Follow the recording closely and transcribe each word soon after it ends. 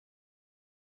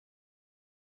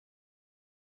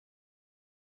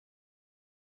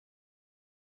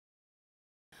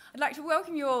I'd like to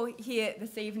welcome you all here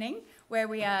this evening, where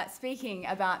we are speaking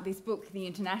about this book, The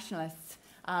Internationalists,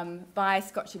 by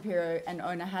Scott Shapiro and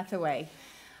Oona Hathaway.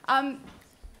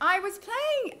 I was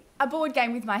playing a board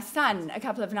game with my son a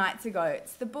couple of nights ago.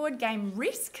 It's the board game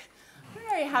Risk. I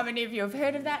don't know how many of you have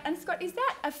heard of that. And Scott, is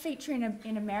that a feature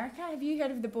in America? Have you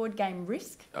heard of the board game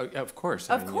Risk? Oh, of course.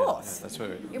 Of course. Yeah, that's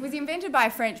what it was invented by a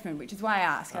Frenchman, which is why I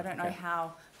ask. I don't know Okay.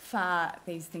 how far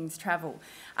these things travel.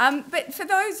 But for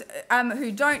those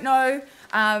who don't know,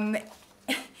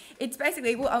 it's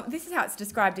basically, well, this is how it's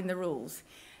described in the rules.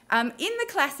 In the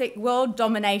classic world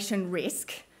domination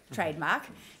Risk, trademark,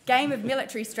 game of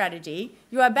military strategy,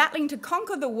 you are battling to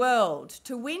conquer the world.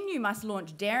 To win, you must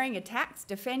launch daring attacks,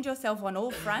 defend yourself on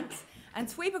all fronts, and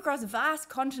sweep across vast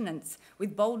continents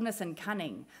with boldness and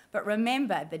cunning. But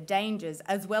remember, the dangers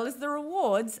as well as the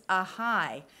rewards are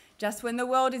high. Just when the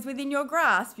world is within your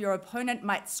grasp, your opponent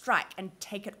might strike and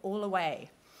take it all away.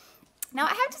 Now,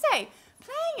 I have to say,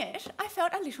 playing it, I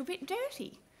felt a little bit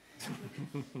dirty.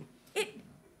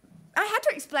 I had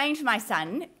to explain to my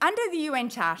son, under the UN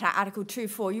Charter, Article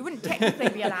 2.4, you wouldn't technically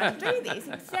be allowed to do this,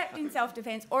 except in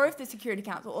self-defence or if the Security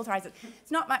Council authorises it.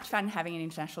 It's not much fun having an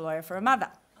international lawyer for a mother.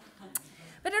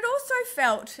 But it also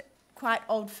felt quite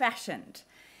old-fashioned.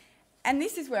 And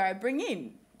this is where I bring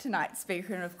in tonight's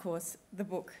speaker and, of course, the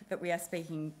book that we are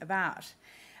speaking about.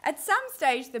 At some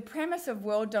stage, the premise of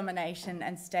world domination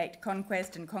and state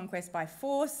conquest and conquest by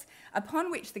force,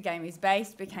 upon which the game is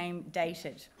based, became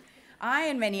dated. I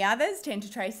and many others tend to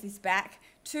trace this back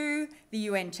to the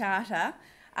UN Charter.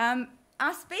 Our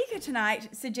speaker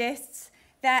tonight suggests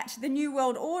that the new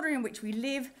world order in which we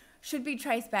live should be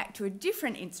traced back to a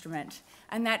different instrument,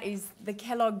 and that is the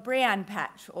Kellogg-Briand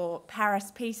Pact, or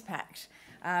Paris Peace Pact.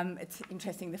 It's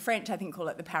interesting, the French, I think, call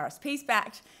it the Paris Peace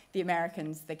Pact, the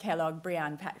Americans, the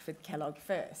Kellogg-Briand Pact, with Kellogg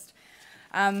first.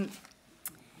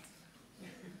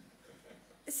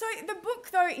 So the book,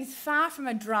 though, is far from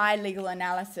a dry legal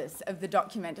analysis of the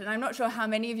document, and I'm not sure how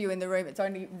many of you in the room, it's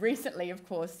only recently, of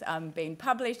course, been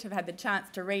published, have had the chance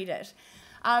to read it.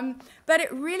 But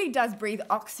it really does breathe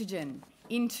oxygen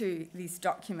into this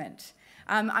document.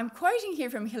 I'm quoting here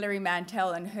from Hilary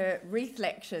Mantel and her Wreath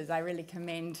Lectures. I really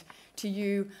commend to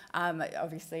you,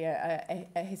 obviously a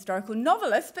historical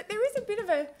novelist, but there is a bit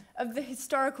of the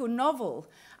historical novel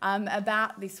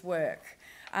about this work.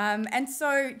 And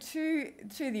so to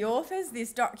the authors,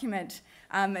 this document,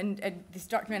 and this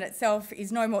document itself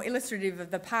is no more illustrative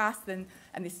of the past than,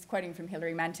 and this is quoting from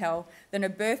Hilary Mantel, than a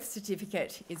birth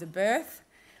certificate is a birth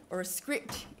or a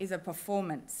script is a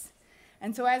performance.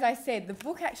 And so, as I said, the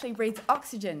book actually breathes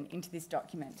oxygen into this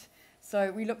document.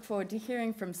 So we look forward to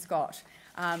hearing from Scott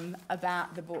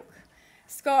about the book.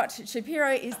 Scott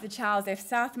Shapiro is the Charles F.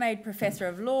 Southmaid Professor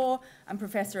of Law and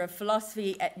Professor of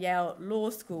Philosophy at Yale Law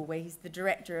School, where he's the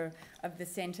Director of the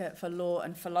Centre for Law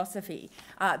and Philosophy.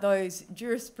 Those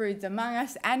jurisprudes among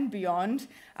us and beyond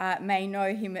may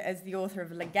know him as the author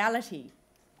of Legality.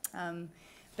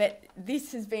 But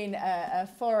this has been a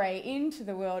foray into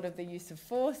the world of the use of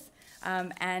force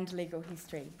and legal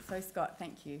history. So, Scott,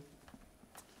 thank you.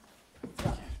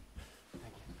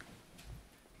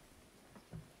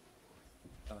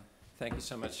 Thank you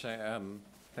so much.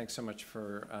 Thanks so much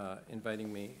for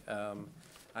inviting me. I'm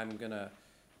gonna.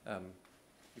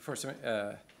 First,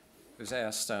 I was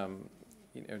asked,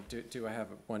 do I have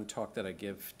one talk that I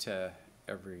give to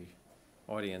every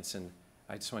audience? And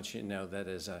I just want you to know that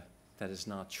is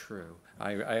not true.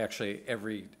 I actually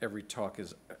every talk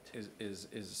is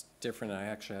different. I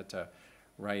actually had to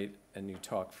write a new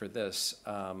talk for this,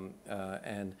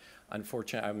 and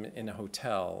unfortunately, I'm in a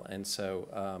hotel, and so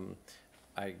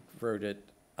I wrote it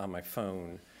on my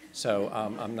phone. So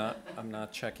I'm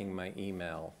not checking my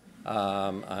email.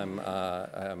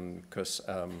 Because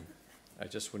I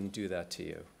just wouldn't do that to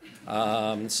you.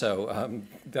 So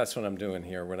that's what I'm doing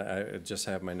here when I just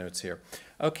have my notes here.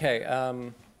 Okay.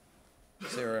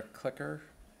 Is there a clicker?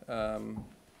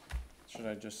 Should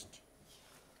I just?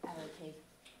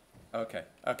 Okay.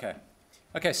 Okay.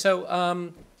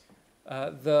 So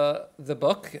the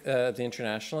book, The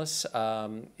Internationalists,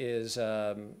 is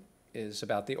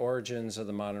about the origins of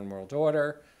the modern world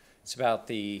order. It's about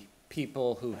the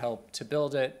people who helped to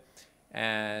build it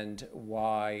and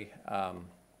why,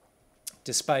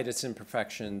 despite its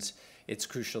imperfections, it's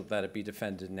crucial that it be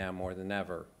defended now more than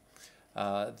ever.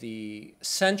 The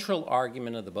central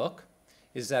argument of the book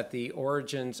is that the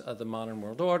origins of the modern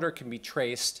world order can be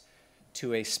traced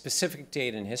to a specific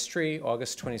date in history,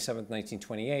 August 27,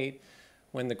 1928,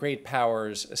 when the great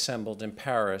powers assembled in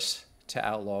Paris to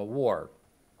outlaw war.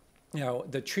 Now,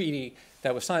 the treaty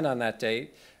that was signed on that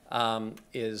date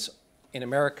is, in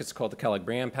America, it's called the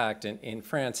Kellogg-Briand Pact, and in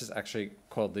France, it's actually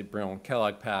called the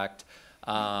Briand-Kellogg Pact,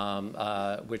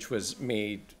 which was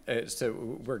made, so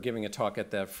we're giving a talk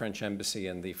at the French embassy,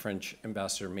 and the French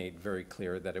ambassador made very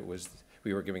clear that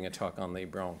we were giving a talk on the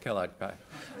Briand-Kellogg Pact.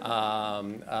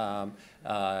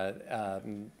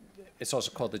 It's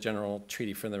also called the General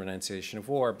Treaty for the Renunciation of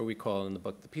War, but we call it in the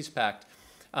book the Peace Pact.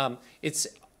 It's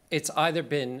either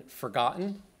been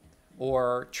forgotten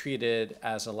or treated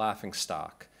as a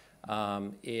laughingstock.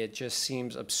 It just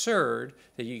seems absurd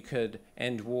that you could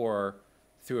end war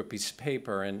through a piece of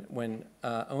paper. And when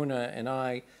Oona and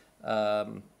I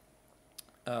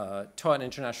taught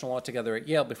international law together at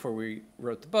Yale before we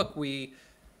wrote the book, we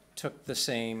took the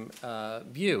same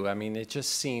view. I mean, it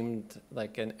just seemed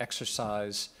like an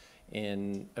exercise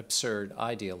in absurd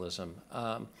idealism.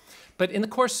 But in the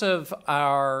course of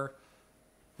our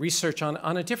research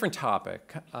on a different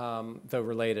topic, though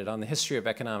related, on the history of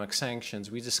economic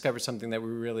sanctions, we discovered something that we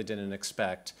really didn't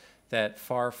expect, that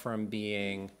far from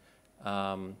being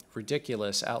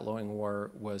ridiculous, outlawing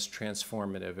war was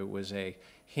transformative. It was a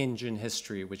hinge in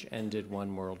history which ended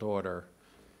one world order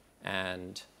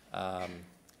and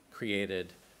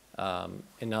created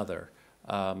another.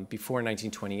 Before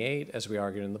 1928, as we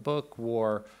argued in the book,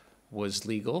 war was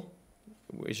legal,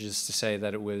 which is to say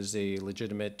that it was a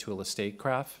legitimate tool of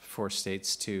statecraft for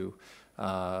states to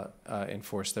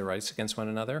enforce their rights against one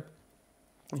another.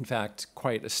 In fact,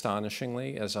 quite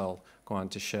astonishingly, as I'll go on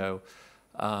to show,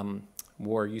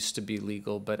 war used to be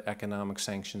legal, but economic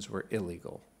sanctions were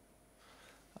illegal.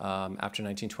 After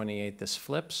 1928, this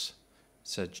flips.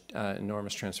 It's an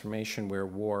enormous transformation where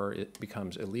war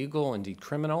becomes illegal, indeed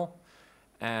criminal,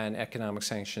 and economic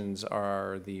sanctions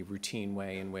are the routine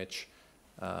way in which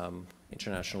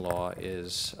international law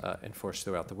is enforced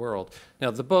throughout the world.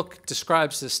 Now, the book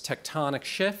describes this tectonic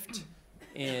shift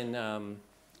in the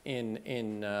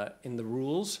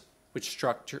rules which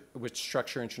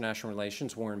structure international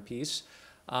relations, war and peace,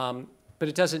 but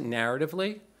it does it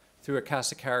narratively through a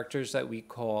cast of characters that we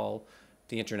call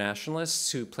the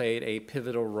Internationalists, who played a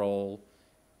pivotal role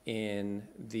in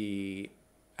the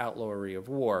outlawry of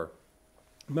war.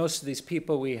 Most of these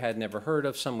people we had never heard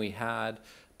of, some we had,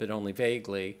 but only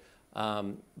vaguely.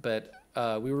 But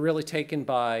we were really taken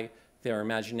by their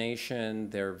imagination,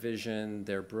 their vision,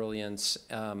 their brilliance,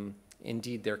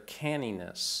 indeed their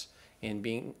canniness in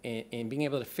being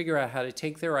able to figure out how to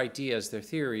take their ideas, their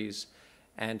theories,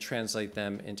 and translate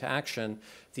them into action.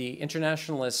 The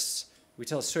Internationalists, we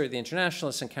tell a story of the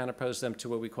Internationalists and counterpose them to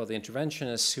what we call the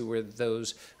Interventionists, who were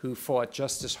those who fought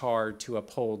just as hard to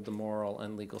uphold the moral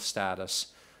and legal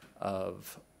status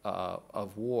of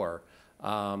war.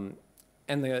 And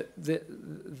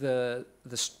the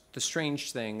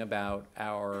strange thing about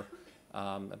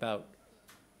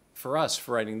for us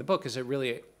for writing the book is it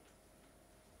really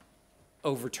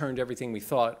overturned everything we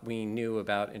thought we knew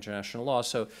about international law.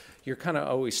 So you're kind of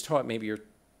always taught, maybe you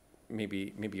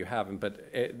haven't,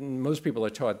 but most people are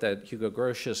taught that Hugo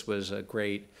Grotius was a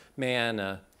great man,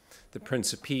 the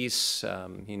Prince of Peace,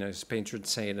 his patron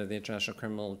saint of the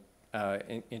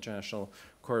International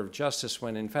Court of Justice,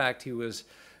 when in fact he was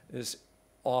this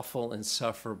awful,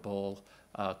 insufferable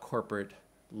corporate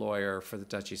lawyer for the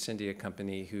Dutch East India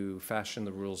Company who fashioned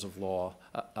the rules of law,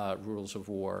 rules of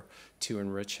war, to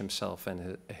enrich himself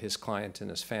and his client and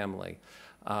his family.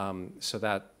 So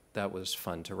that was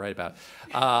fun to write about.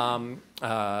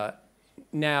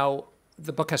 Now,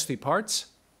 the book has three parts.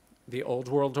 The Old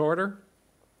World Order,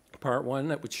 part one,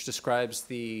 which describes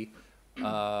the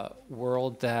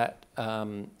world that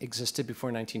existed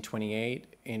before 1928,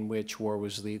 in which war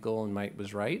was legal and might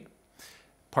was right.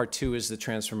 Part two is the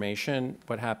transformation,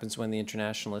 what happens when the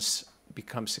Internationalists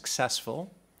become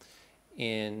successful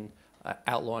in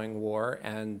outlawing war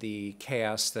and the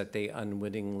chaos that they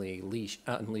unwittingly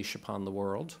unleash upon the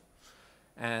world.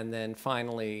 And then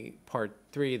finally, part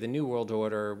three, the New World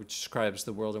Order, which describes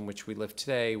the world in which we live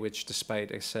today, which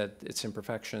despite, I said, its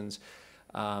imperfections,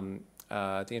 the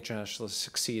Internationalists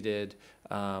succeeded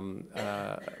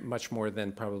much more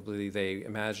than probably they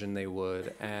imagined they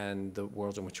would, and the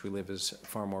world in which we live is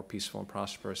far more peaceful and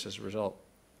prosperous as a result.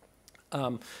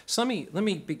 So let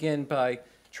me begin by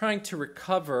trying to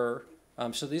recover.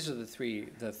 So these are the three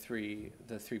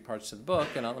parts of the book,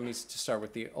 and let me start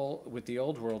with the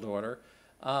Old World Order.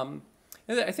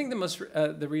 I think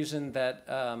the reason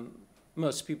that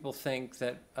most people think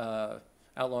that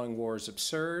outlawing war is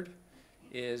absurd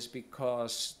is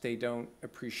because they don't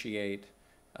appreciate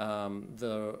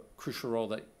the crucial role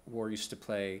that war used to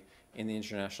play in the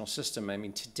international system. I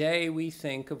mean, today we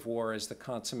think of war as the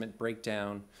consummate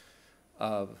breakdown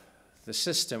of the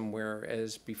system,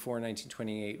 whereas before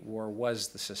 1928, war was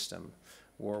the system.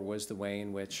 War was the way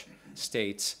in which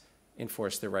states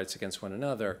enforce their rights against one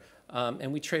another.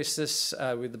 And we trace this,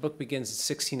 the book begins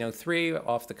in 1603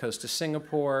 off the coast of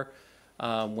Singapore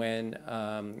when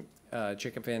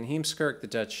Jacob van Heemskerk, the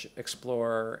Dutch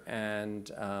explorer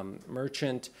and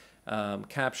merchant,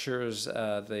 captures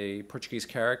the Portuguese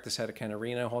carrack, the Santa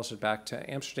Catarina, hauls it back to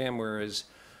Amsterdam, where it is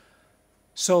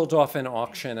sold off in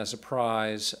auction as a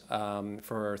prize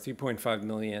for 3.5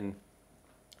 million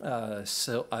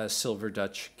silver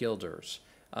Dutch guilders.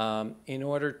 In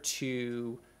order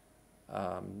to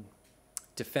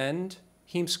defend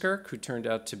Heemskerk, who turned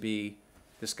out to be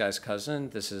this guy's cousin,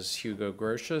 this is Hugo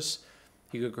Grotius.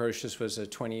 Hugo Grotius was a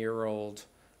 20-year-old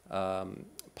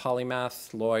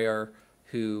polymath lawyer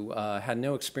who had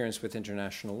no experience with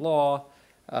international law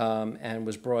and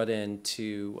was brought in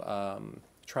to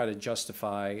try to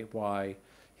justify why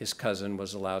his cousin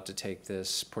was allowed to take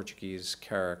this Portuguese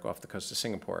carrack off the coast of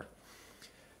Singapore.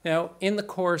 Now, in the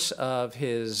course of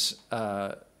his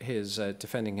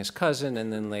defending his cousin,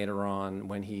 and then later on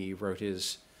when he wrote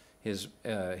his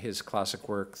classic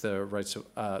work, The Rights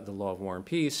of the Law of War and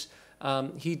Peace,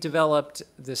 he developed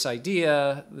this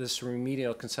idea, this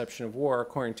remedial conception of war,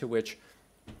 according to which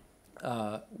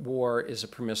war is a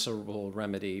permissible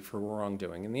remedy for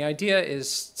wrongdoing. And the idea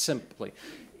is simply,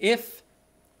 if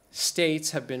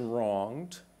states have been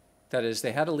wronged, that is,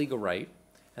 they had a legal right,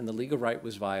 and the legal right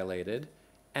was violated,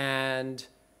 and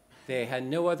they had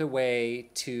no other way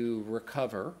to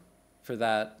recover for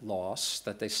that loss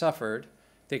that they suffered,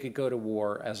 they could go to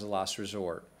war as a last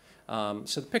resort.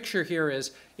 So the picture here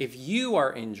is, if you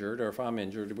are injured, or if I'm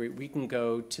injured, we can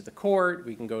go to the court,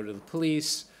 we can go to the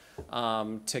police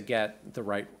to get the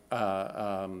right,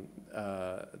 the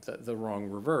wrong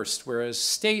reversed. Whereas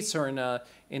states are in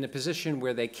a position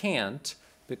where they can't,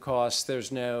 because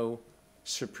there's no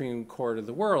Supreme Court of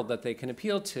the world that they can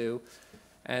appeal to.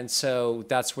 And so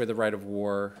that's where the right of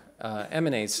war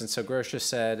emanates. And so Grotius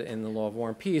said in the Law of War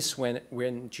and Peace,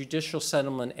 when judicial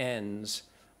settlement ends,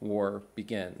 war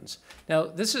begins. Now,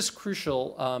 this is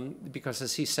crucial because,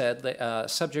 as he said,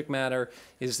 subject matter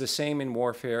is the same in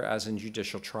warfare as in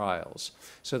judicial trials.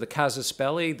 So the casus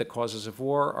belli, the causes of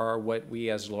war, are what we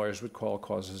as lawyers would call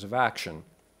causes of action.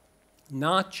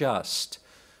 Not just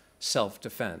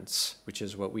self-defense, which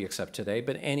is what we accept today,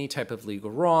 but any type of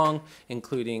legal wrong,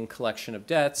 including collection of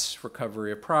debts,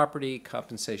 recovery of property,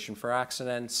 compensation for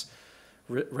accidents,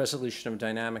 resolution of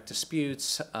dynamic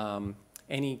disputes.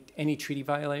 Any treaty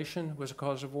violation was a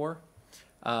cause of war,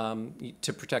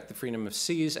 to protect the freedom of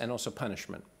seas, and also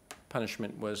punishment.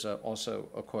 Punishment was also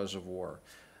a cause of war.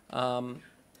 What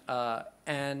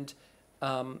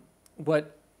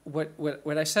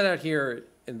I set out here,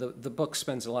 the book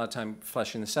spends a lot of time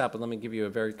fleshing this out, but let me give you a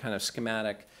very kind of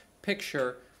schematic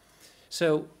picture.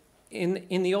 So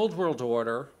in the old world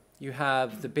order, you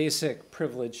have the basic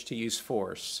privilege to use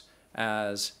force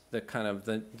as the kind of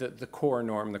the core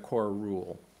norm, the core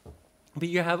rule. But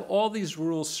you have all these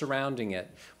rules surrounding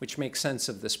it, which make sense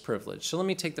of this privilege. So let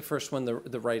me take the first one,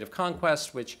 the right of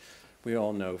conquest, which we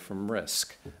all know from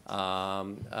Risk.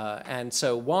 And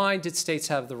so why did states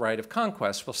have the right of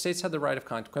conquest? Well, states had the right of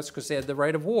conquest because they had the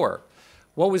right of war.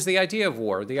 What was the idea of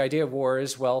war? The idea of war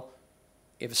is, well,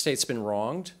 if a state's been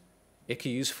wronged, it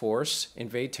could use force,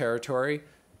 invade territory,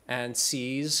 and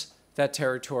seize that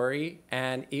territory,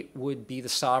 and it would be the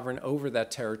sovereign over that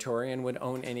territory and would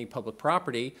own any public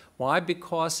property. Why?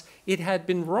 Because it had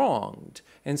been wronged.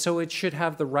 And so it should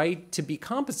have the right to be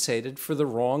compensated for the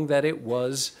wrong that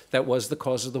was the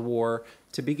cause of the war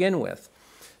to begin with.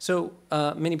 So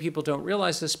many people don't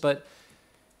realize this, but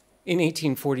in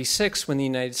 1846, when the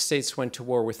United States went to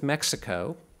war with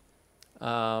Mexico,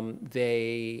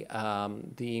 the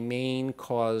main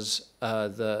cause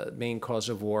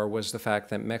of war was the fact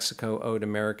that Mexico owed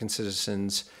American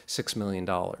citizens $6 million,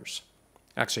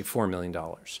 actually $4 million.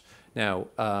 Now,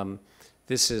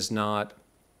 this is not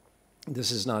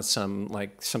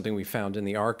something we found in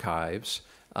the archives.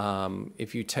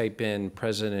 If you type in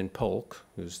President Polk,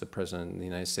 who's the president of the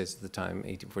United States at the time,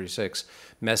 1846,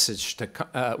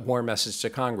 war message to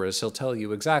Congress, he'll tell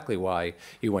you exactly why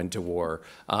he went to war.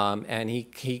 And he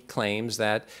claims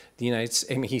that the United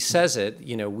States, I mean, he says it,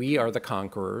 we are the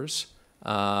conquerors,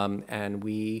 and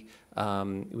we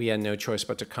had no choice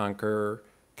but to conquer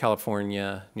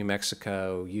California, New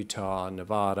Mexico, Utah,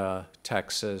 Nevada,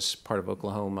 Texas, part of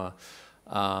Oklahoma,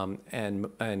 and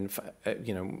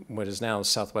what is now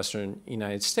southwestern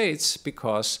United States,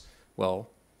 because, well,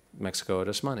 Mexico owed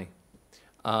us money.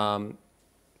 And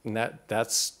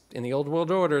that's in the old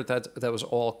world order. That was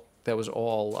all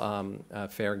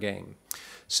fair game.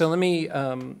 So let me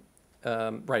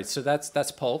right. So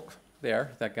that's Polk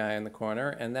there, that guy in the corner,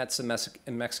 and that's the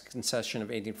Mexican Cession of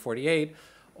 1848.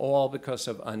 all because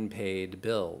of unpaid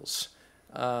bills.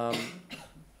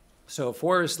 So if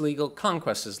war is legal,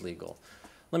 conquest is legal.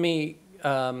 Let me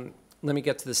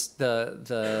get to this,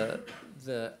 the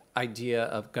idea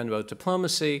of gunboat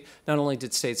diplomacy. Not only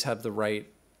did states have the right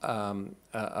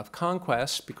of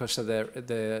conquest because of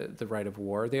the right of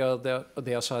war, they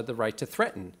also had the right to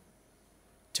threaten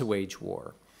to wage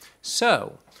war.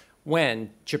 So when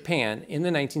Japan in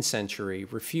the 19th century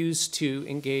refused to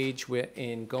engage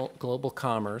in global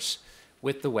commerce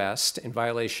with the West in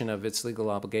violation of its legal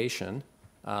obligation,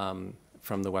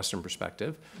 from the Western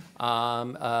perspective,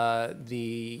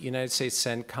 the United States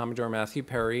sent Commodore Matthew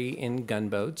Perry in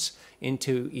gunboats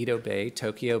into Edo Bay,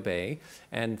 Tokyo Bay,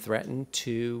 and threatened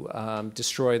to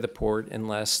destroy the port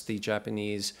unless the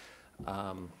Japanese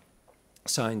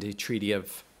signed a treaty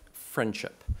of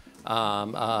friendship.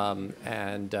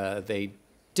 And they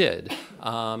did.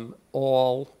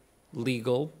 All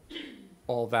legal,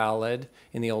 all valid.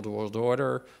 In the Old World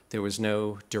Order, there was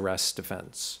no duress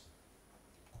defense.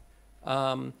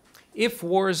 If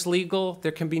war is legal,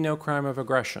 there can be no crime of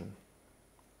aggression.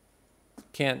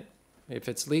 If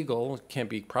it's legal, it can't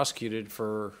be prosecuted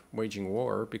for waging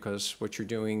war because what you're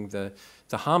doing, the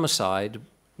homicide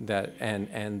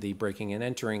and the breaking and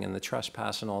entering and the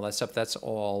trespass and all that stuff, that's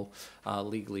all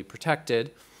legally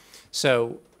protected.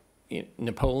 So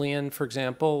Napoleon, for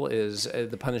example, is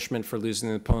the punishment for losing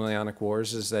the Napoleonic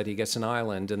Wars is that he gets an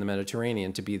island in the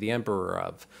Mediterranean to be the emperor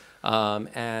of.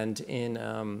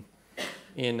 And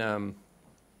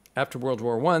after World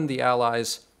War I, the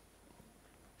Allies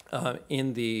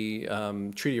in the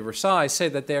Treaty of Versailles say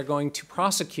that they're going to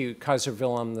prosecute Kaiser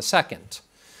Wilhelm II.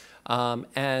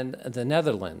 And the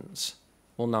Netherlands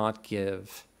will not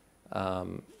give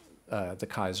the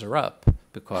Kaiser up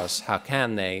because how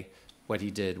can they? What he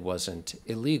did wasn't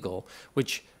illegal,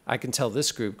 which I can tell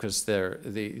this group because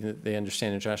they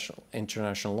understand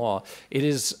international law. It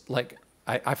is like,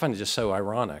 I find it just so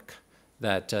ironic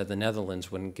that the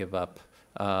Netherlands wouldn't give up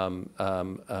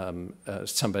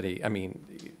somebody, I mean,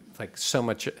 like so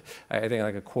much, I think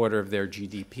like a quarter of their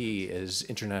GDP is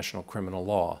international criminal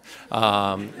law.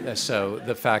 So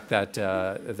the fact that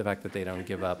they don't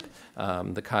give up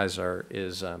the Kaiser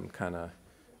is kind of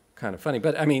funny.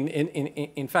 But I mean,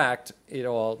 in fact, it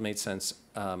all made sense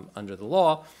under the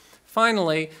law.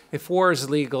 Finally, if war is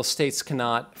legal, states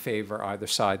cannot favor either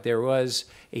side. There was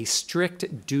a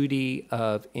strict duty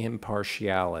of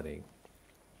impartiality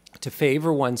to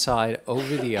favor one side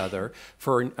over the other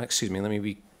for, excuse me, let me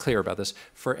be clear about this,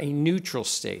 for a neutral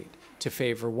state to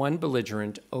favor one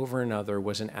belligerent over another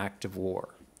was an act of war.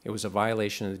 It was a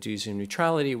violation of the duties of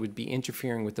neutrality. It would be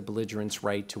interfering with the belligerent's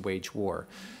right to wage war.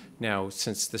 Now,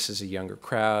 since this is a younger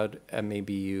crowd,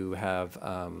 maybe you have,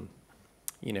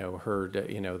 heard,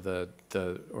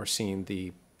 or seen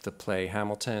the play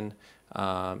Hamilton,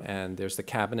 and there's the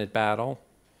cabinet battle.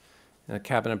 And the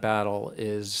cabinet battle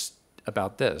is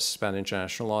about this, about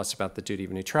international law. It's about the duty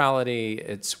of neutrality.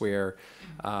 It's where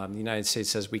the United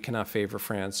States says we cannot favor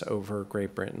France over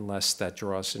Great Britain unless that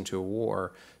draws us into a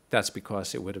war. That's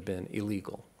because it would have been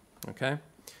illegal, okay?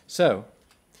 So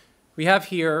we have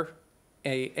here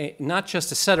not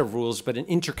just a set of rules, but an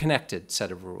interconnected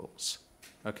set of rules,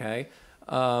 okay?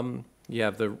 You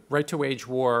have the right to wage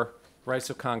war, rights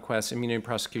of conquest, immunity and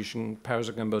prosecution, powers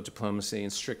of gunboat diplomacy,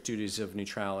 and strict duties of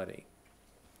neutrality.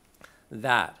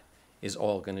 That is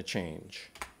all going to change.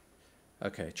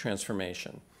 Okay,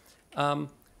 transformation.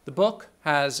 The book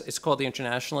it's called The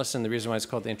Internationalists, and the reason why it's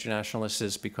called The Internationalists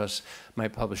is because my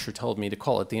publisher told me to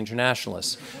call it The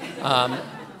Internationalists.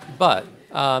 But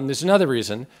there's another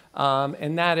reason,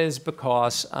 and that is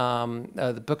because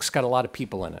the book's got a lot of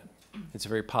people in it. It's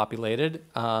very populated.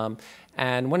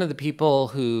 And one of the people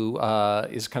who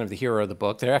is kind of the hero of the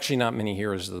book, there are actually not many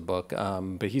heroes of the book,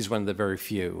 but he's one of the very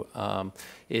few,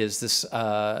 is this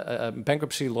a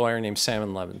bankruptcy lawyer named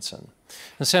Salmon Levinson.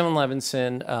 And Salmon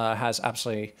Levinson has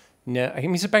absolutely no, I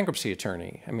mean, he's a bankruptcy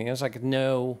attorney. I mean, he has like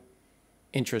no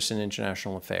interest in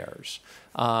international affairs.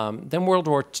 Then World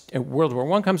War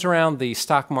I comes around, the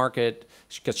stock market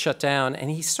gets shut down, and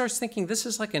he starts thinking this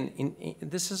is like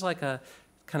a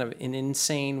kind of an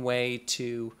insane way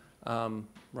to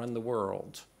run the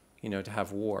world, to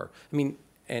have war. I mean,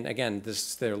 and again,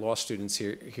 they're law students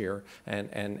here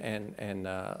and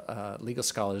legal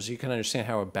scholars. You can understand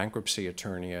how a bankruptcy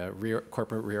attorney, a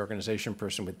corporate reorganization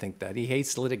person would think that. He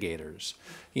hates litigators,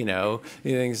 He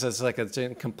thinks it's like a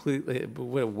completely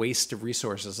what a waste of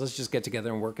resources. Let's just get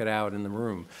together and work it out in the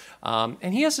room.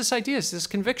 And he has this idea, this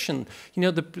conviction.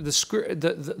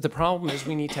 The problem is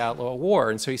we need to outlaw war.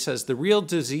 And so he says the real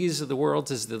disease of the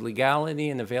world is the legality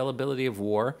and availability of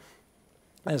war.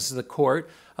 as the court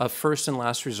of first and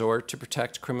last resort to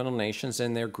protect criminal nations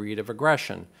and their greed of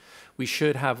aggression. We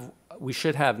should have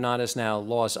not as now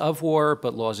laws of war,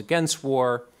 but laws against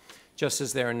war, just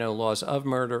as there are no laws of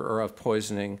murder or of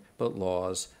poisoning, but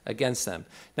laws against them.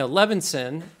 Now,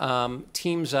 Levinson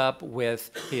teams up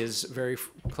with his very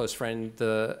close friend,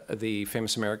 the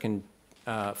famous American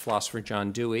philosopher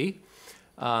John Dewey,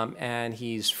 and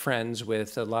he's friends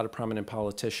with a lot of prominent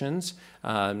politicians,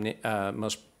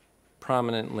 most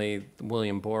prominently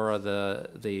William Borah,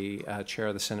 the chair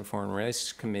of the Senate Foreign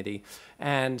Relations Committee,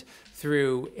 and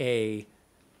through a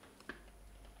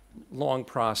long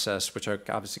process, which I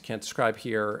obviously can't describe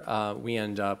here, we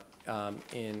end up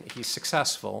he's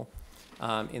successful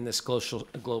in this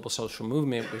global social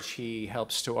movement, which he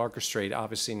helps to orchestrate,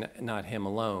 obviously not him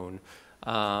alone,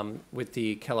 with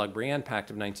the Kellogg-Briand Pact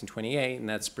of 1928, and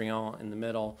that's Briand in the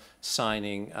middle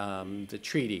signing the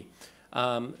treaty.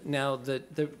 Now,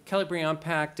 the Kellogg-Briand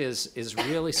Pact is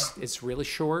really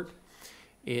short.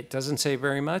 It doesn't say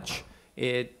very much.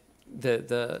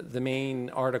 The main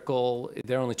article,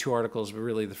 there are only two articles, but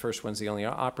really the first one's the only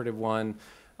operative one.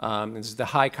 Is the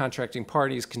high contracting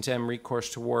parties condemn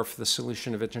recourse to war for the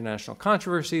solution of international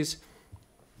controversies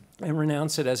and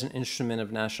renounce it as an instrument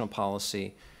of national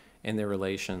policy in their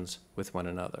relations with one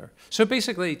another. So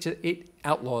basically, it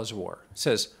outlaws war. It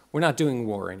says, we're not doing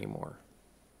war anymore.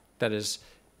 That is,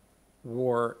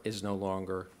 war is no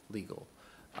longer legal.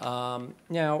 What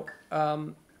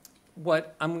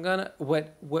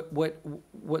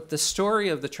the story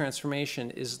of the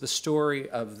transformation is the story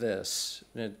of this.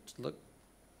 Look.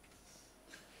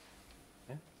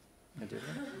 Yeah, I did that.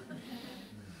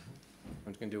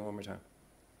 I'm just gonna do it one more time.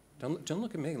 Don't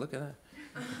look at me. Look at that.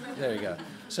 There you go.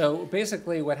 So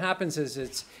basically, what happens is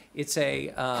it's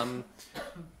a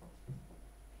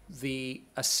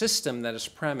system that is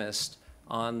premised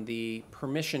on the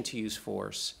permission to use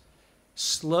force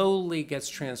slowly gets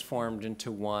transformed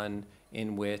into one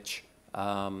in which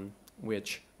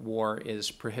war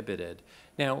is prohibited.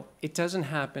 Now, it doesn't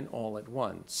happen all at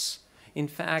once. In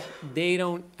fact, they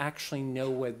don't actually know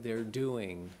what they're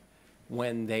doing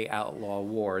when they outlaw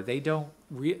war. They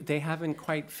haven't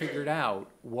quite figured out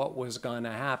what was going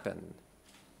to happen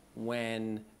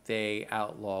when they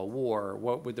outlaw war.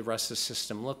 What would the rest of the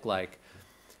system look like?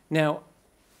 Now,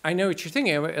 I know what you're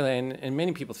thinking, and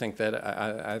many people think that.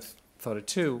 I've thought it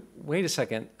too. Wait a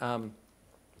second.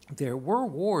 There were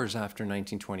wars after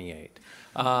 1928,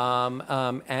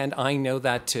 and I know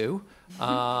that too,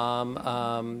 because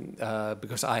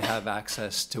I have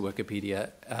access to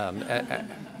Wikipedia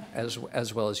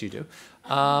as well as you do.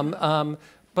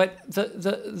 But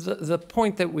the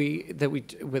point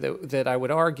that I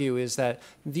would argue is that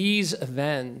these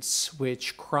events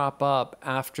which crop up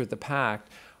after the pact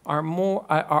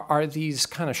are these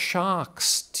kind of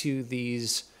shocks to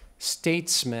these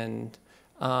statesmen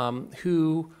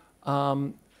who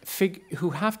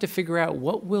have to figure out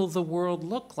what will the world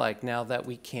look like now that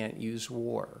we can't use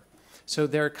war. So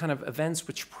there are kind of events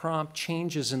which prompt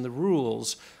changes in the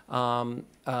rules,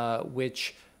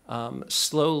 which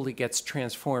slowly gets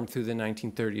transformed through the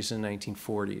 1930s and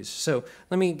 1940s. So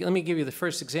let me give you the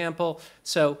first example.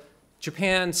 So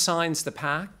Japan signs the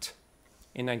pact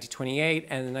in 1928,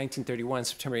 and in 1931,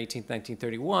 September 18th,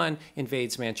 1931,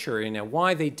 invades Manchuria. Now,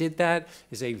 why they did that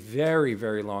is a very,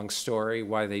 very long story.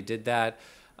 Why they did that,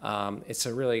 it's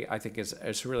a really, I think it's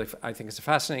a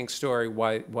fascinating story.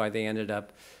 Why they ended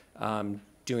up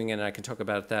doing it, and I can talk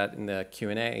about that in the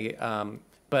Q&A.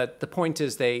 But the point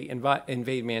is, they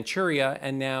invade Manchuria,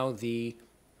 and now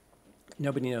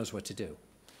nobody knows what to do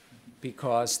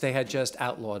because they had just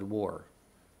outlawed war.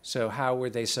 So how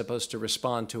were they supposed to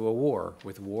respond to a war?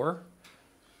 With war?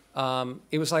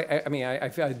 It was like,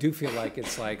 I do feel like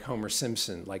it's like Homer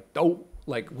Simpson, like, what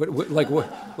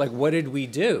did we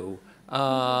do?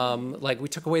 Like we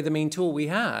took away the main tool we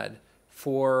had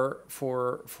for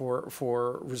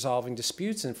resolving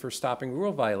disputes and for stopping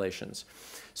rule violations.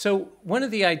 So one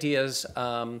of the ideas,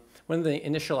 one of the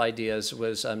initial ideas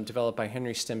was developed by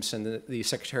Henry Simpson, the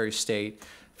Secretary of State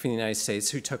for the United States,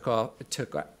 who took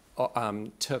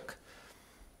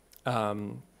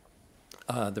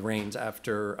the reins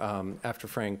after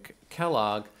Frank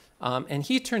Kellogg, and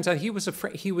he turns out he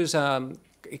was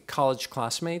college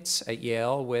classmates at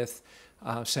Yale with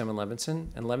Salmon Levinson,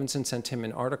 and Levinson sent him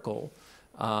an article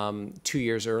 2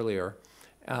 years earlier,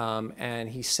 and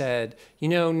he said,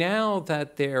 now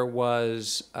that there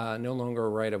was no longer a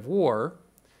right of war,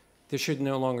 there should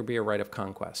no longer be a right of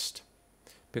conquest,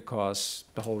 because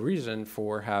the whole reason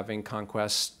for having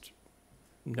conquest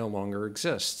no longer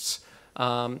exists.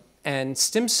 And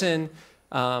Simpson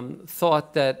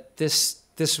thought that this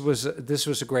was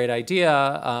a great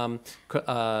idea.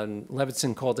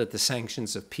 Levinson called it the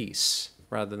sanctions of peace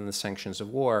rather than the sanctions of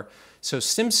war. So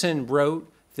Simpson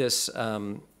wrote this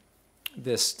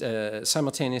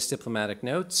simultaneous diplomatic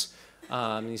notes.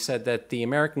 He said that the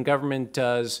American government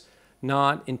does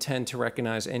not intend to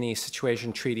recognize any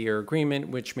situation, treaty, or agreement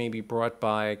which may be brought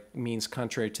by means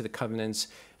contrary to the covenants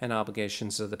and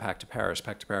obligations of the Pact of Paris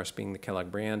being the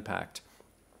Kellogg-Briand Pact.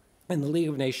 And the League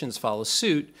of Nations follows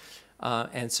suit,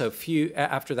 and so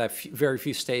after that, very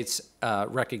few states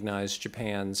recognized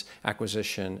Japan's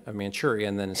acquisition of Manchuria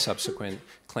and then a subsequent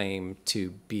claim to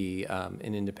be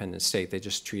an independent state. They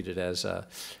just treat it as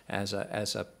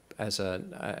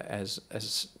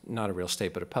not a real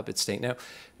state but a puppet state. Now,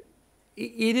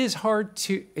 it is hard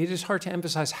to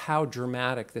emphasize how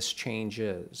dramatic this change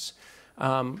is.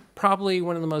 Probably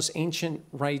one of the most ancient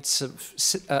rights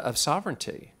of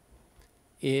sovereignty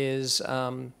is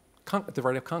the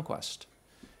right of conquest.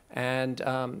 And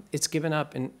it's given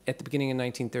up at the beginning of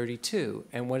 1932.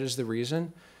 And what is the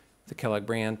reason? The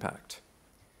Kellogg-Briand Pact.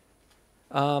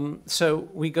 So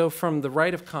we go from the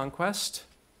right of conquest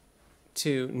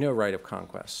to no right of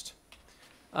conquest.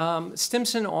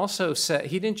 Simpson also said,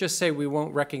 he didn't just say we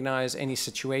won't recognize any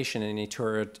situation, any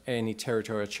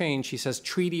territorial change. He says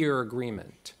treaty or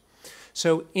agreement.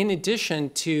 So in addition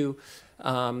to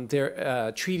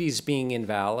their treaties being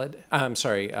invalid,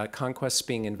 conquests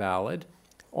being invalid,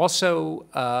 also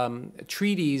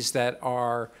treaties that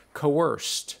are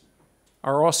coerced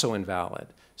are also invalid.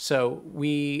 So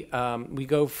we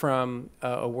go from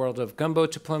a world of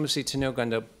gunboat diplomacy to no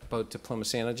gunboat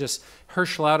diplomacy. And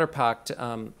Hersch Lauterpacht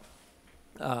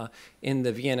in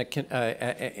the Vienna,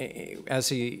 as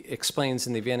he explains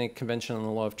in the Vienna Convention on the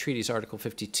Law of Treaties, Article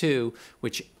 52,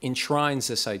 which enshrines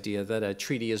this idea that a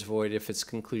treaty is void if its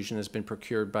conclusion has been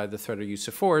procured by the threat or use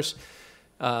of force.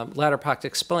 Lauterpacht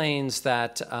explains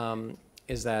that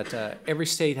every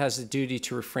state has the duty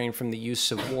to refrain from the use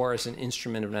of war as an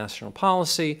instrument of national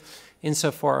policy,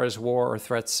 insofar as war or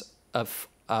threats of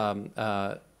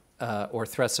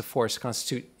force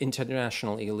constitute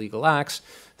international illegal acts.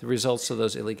 The results of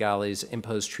those illegalities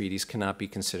imposed treaties cannot be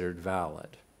considered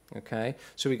valid. Okay,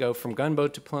 so we go from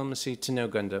gunboat diplomacy to no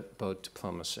gunboat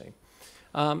diplomacy,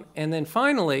 and then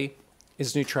finally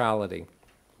is neutrality.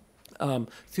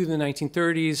 Through the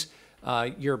 1930s,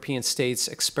 European states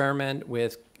experiment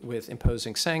with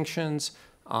imposing sanctions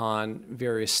on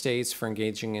various states for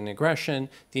engaging in aggression.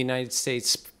 The United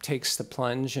States takes the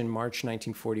plunge in March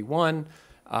 1941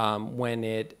 when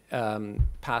it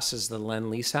passes the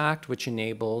Lend-Lease Act, which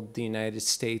enabled the United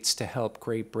States to help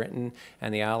Great Britain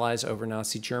and the Allies over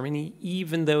Nazi Germany,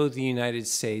 even though the United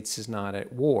States is not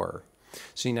at war.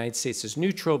 So the United States is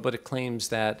neutral, but it claims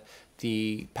that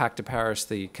the Pact of Paris,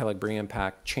 the Kellogg-Briand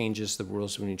Pact, changes the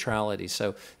rules of neutrality.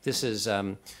 So this is,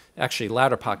 actually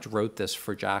Lauterpacht wrote this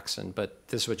for Jackson, but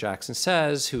this is what Jackson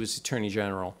says, who was Attorney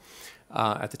General.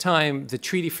 At the time, the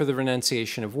Treaty for the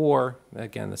Renunciation of War,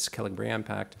 again, that's the Kellogg-Briand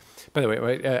Pact. By the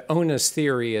way, Oona's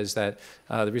theory is that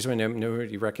the reason why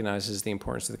nobody recognizes the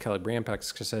importance of the Kellogg-Briand Pact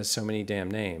is because it has so many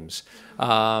damn names.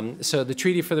 So the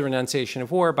Treaty for the Renunciation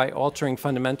of War, by altering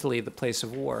fundamentally the place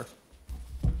of war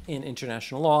in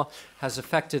international law, has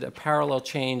affected a parallel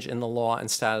change in the law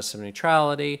and status of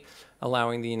neutrality,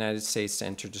 allowing the United States to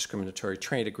enter discriminatory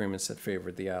trade agreements that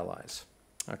favored the Allies.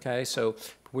 Okay, so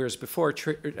whereas before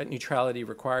neutrality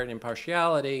required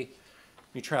impartiality,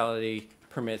 neutrality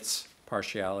permits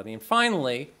partiality. And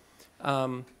finally,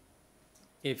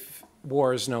 if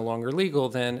war is no longer legal,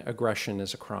 then aggression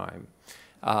is a crime.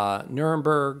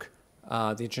 Nuremberg,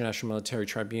 the International Military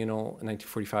Tribunal in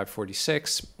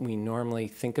 1945-46, we normally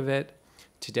think of it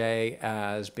today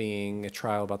as being a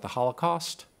trial about the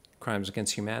Holocaust, crimes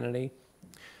against humanity.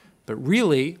 But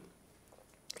really,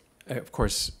 of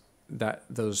course,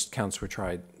 those counts were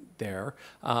tried there.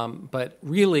 But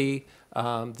really,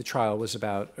 the trial was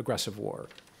about aggressive war.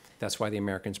 That's why the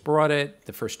Americans brought it.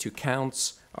 The first two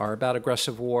counts are about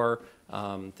aggressive war.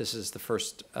 This is the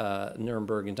first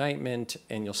Nuremberg indictment,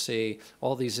 and you'll see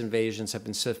all these invasions have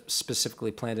been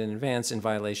specifically planned in advance in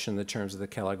violation of the terms of the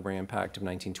Kellogg-Briand Pact of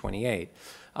 1928.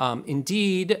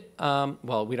 Indeed,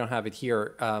 well, we don't have it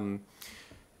here.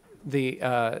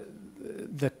 The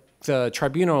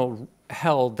tribunal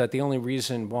held that the only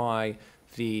reason why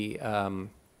the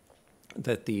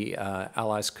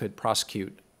Allies could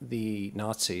prosecute the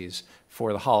Nazis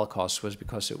for the Holocaust was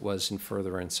because it was in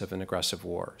furtherance of an aggressive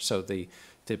war. So the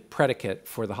predicate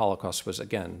for the Holocaust was,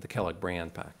 again, the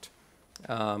Kellogg-Briand Pact.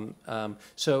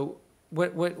 So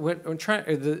what I'm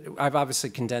trying, I've obviously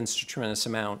condensed a tremendous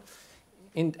amount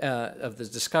of the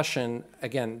discussion,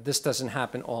 again, this doesn't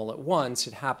happen all at once.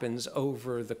 It happens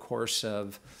over the course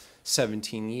of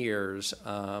 17 years.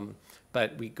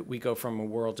 But we go from a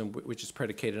world which is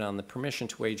predicated on the permission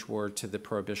to wage war to the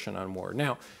prohibition on war.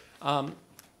 Now,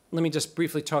 let me just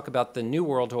briefly talk about the New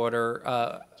World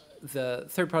Order. The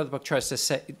third part of the book tries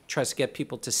to get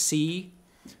people to see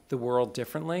the world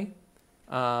differently,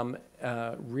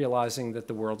 realizing that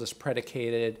the world is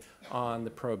predicated on the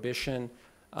prohibition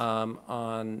on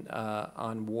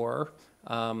war.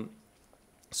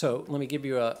 So let me give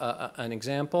you an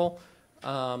example.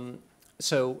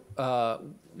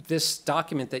 This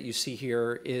document that you see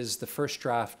here is the first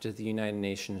draft of the United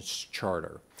Nations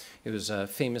Charter. It was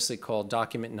famously called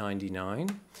Document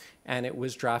 99, and it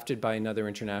was drafted by another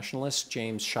internationalist,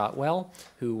 James Shotwell,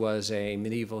 who was a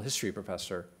medieval history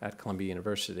professor at Columbia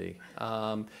University.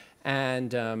 You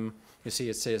see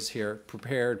it says here,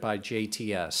 prepared by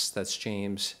JTS, that's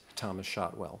James Thomas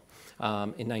Shotwell.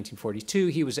 In 1942,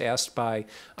 he was asked by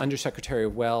Undersecretary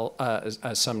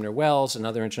Sumner Welles,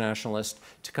 another internationalist,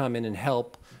 to come in and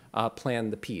help plan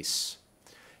the peace.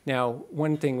 Now,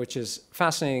 one thing which is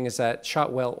fascinating is that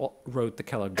Shotwell wrote the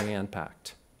Kellogg-Briand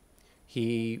Pact.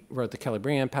 He wrote the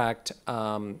Kellogg-Briand Pact.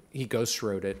 He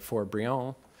ghostwrote it for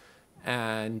Briand.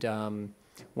 And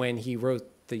when he wrote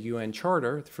the UN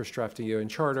Charter, the first draft of the UN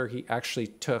Charter, he actually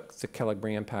took the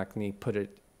Kellogg-Briand Pact and he put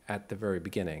it at the very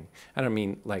beginning. I don't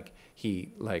mean like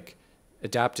he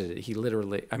adapted it. He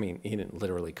literally, I mean, he didn't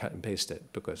literally cut and paste it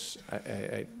because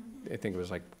I think it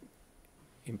was like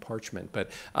in parchment, but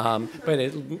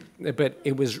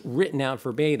it was written out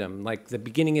verbatim. Like the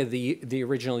beginning of the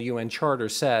original UN Charter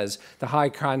says, the high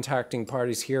contracting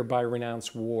parties hereby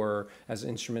renounce war as an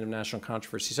instrument of national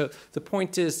controversy. So the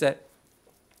point is that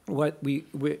one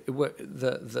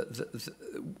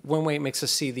way it makes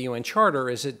us see the UN Charter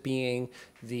is it being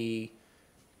the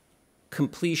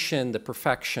completion, the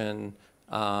perfection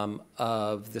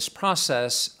of this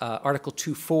process. Article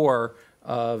 2.4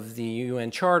 of the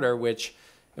UN Charter, which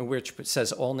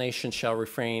says all nations shall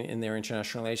refrain in their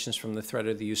international relations from the threat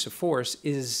of the use of force,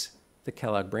 is the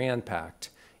Kellogg-Briand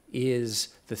Pact, is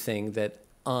the thing that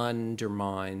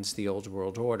undermines the old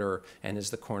world order and is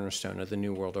the cornerstone of the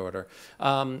new world order.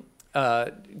 We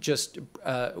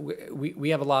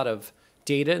have a lot of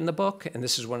data in the book, and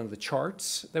this is one of the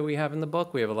charts that we have in the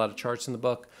book. We have a lot of charts in the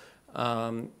book.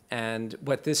 And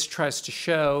what this tries to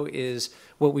show is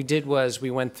what we did was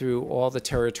we went through all the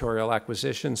territorial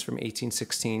acquisitions from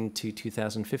 1816 to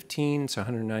 2015, so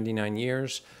 199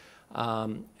 years.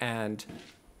 And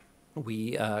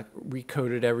we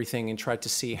recoded everything and tried to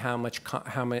see how much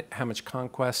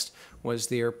conquest was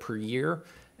there per year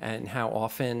and how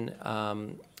often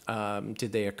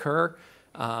did they occur.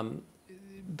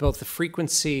 Both the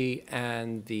frequency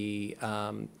and the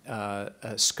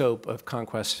scope of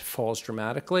conquest falls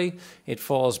dramatically. It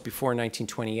falls before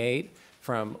 1928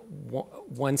 from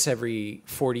once every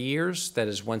 40 years, that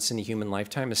is once in a human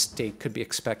lifetime. A state could be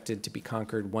expected to be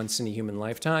conquered once in a human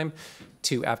lifetime,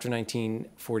 to after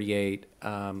 1948,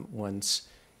 once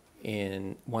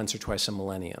or twice a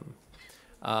millennium.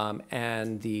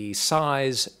 And the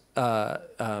size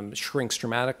shrinks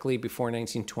dramatically before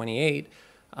 1928.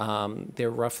 There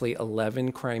are roughly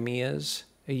 11 Crimeas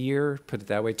a year, put it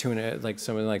that way,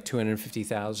 something like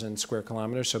 250,000 square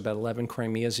kilometers, so about 11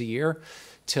 Crimeas a year.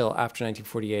 Till after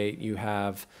 1948, you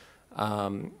have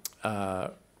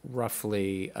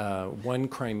roughly one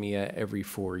Crimea every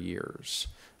 4 years.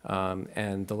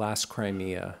 And the last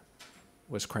Crimea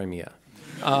was Crimea.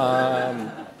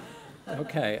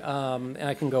 Okay, and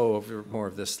I can go over more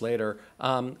of this later.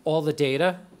 All the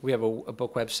data, we have a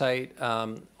book website.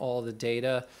 All the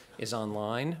data is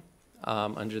online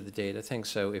under the data thing.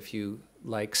 So if you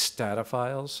like stata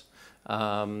files,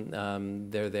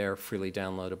 they're there, freely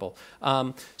downloadable.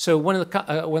 So one of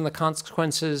the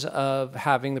consequences of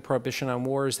having the prohibition on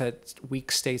war is that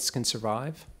weak states can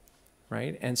survive,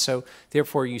 right? And so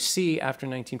therefore you see after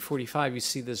 1945, you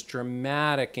see this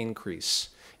dramatic increase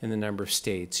in the number of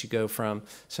states. You go from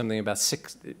something about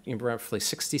roughly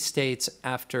 60 states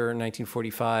after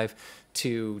 1945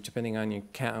 to, depending on your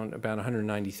count, about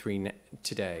 193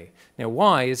 today. Now,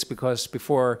 why? It's because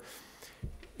before,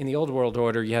 in the old world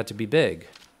order, you had to be big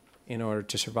in order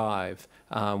to survive,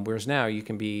 whereas now you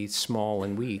can be small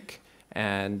and weak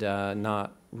and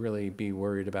not really be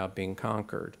worried about being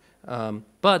conquered.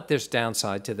 But there's a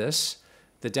downside to this.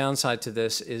 The downside to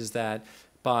this is that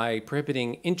by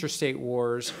prohibiting interstate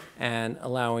wars and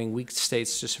allowing weak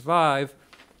states to survive,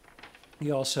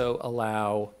 you also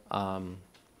allow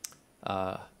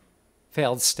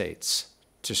failed states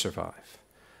to survive.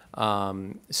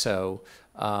 And so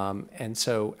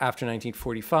after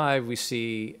 1945, we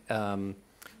see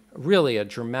really a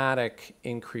dramatic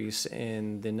increase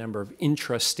in the number of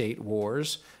intrastate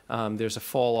wars. There's a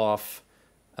fall off,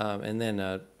 and then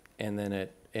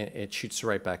it shoots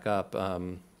right back up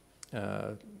in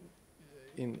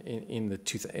the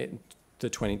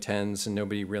 2010s, and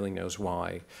nobody really knows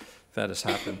why that has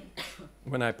happened.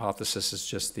 One hypothesis is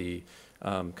just the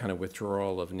kind of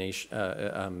withdrawal of nation,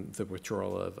 the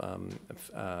withdrawal of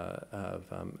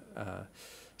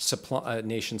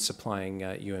nations supplying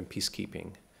UN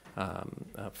peacekeeping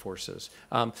forces.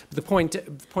 The point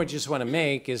I just want to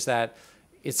make is that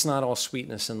it's not all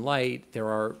sweetness and light. There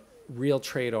are real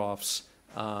trade-offs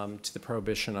to the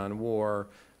prohibition on war.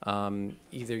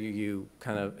 Either you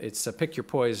kind of, it's a pick your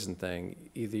poison thing.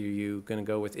 Either you're going to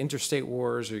go with interstate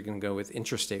wars or you're going to go with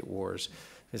intrastate wars.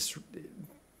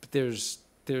 There's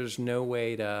no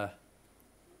way to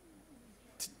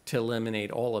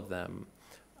eliminate all of them,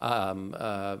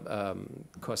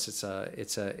 because it's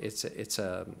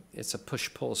a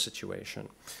push-pull situation.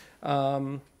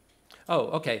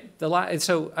 Okay. This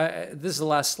is the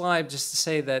last slide, just to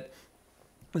say that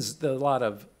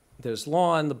there's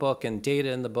law in the book and data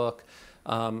in the book,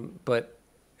 but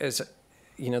as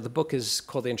you know, the book is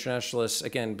called The Internationalists,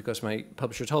 again, because my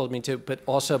publisher told me to, but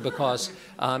also because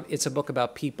it's a book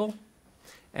about people,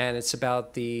 and it's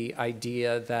about the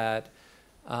idea that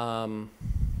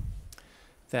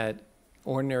that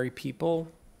ordinary people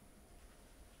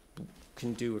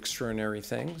can do extraordinary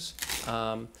things.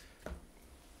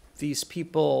 These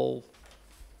people,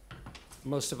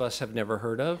 most of us have never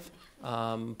heard of,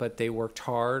 but they worked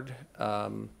hard.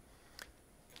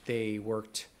 They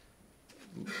worked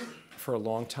for a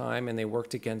long time, and they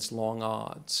worked against long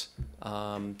odds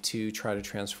to try to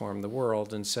transform the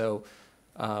world. And so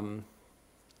the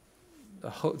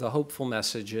hopeful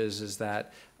message is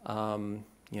that, you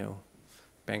know,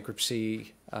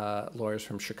 bankruptcy lawyers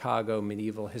from Chicago,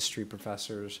 medieval history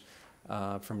professors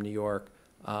from New York,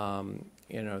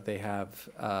 you know, they have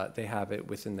it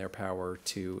within their power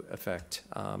to effect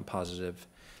positive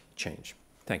change.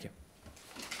 Thank you.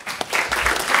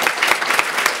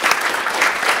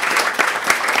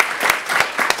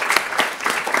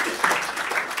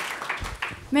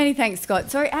 Many thanks,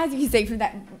 Scott. So as you can see from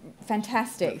that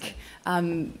fantastic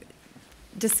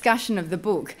discussion of the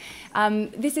book,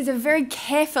 this is a very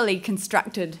carefully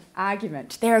constructed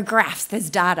argument. There are graphs, there's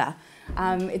data.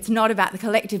 It's not about the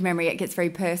collective memory, it gets very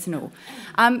personal.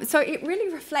 So it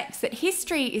really reflects that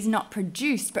history is not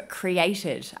produced but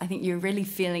created. I think you're really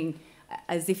feeling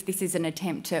as if this is an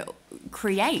attempt to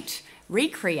recreate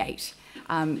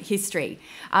history.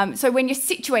 So when you're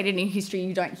situated in history,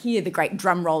 you don't hear the great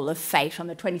drum roll of fate on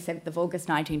the 27th of August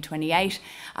 1928.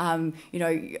 You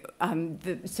know,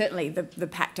 certainly the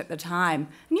pact at the time.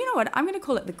 And you know what? I'm going to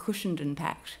call it the Cushenden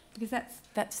Pact, because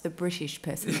that's the British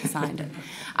person that signed it.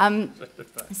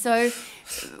 So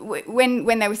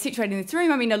when they were situated in this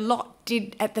room, I mean, a lot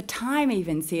did at the time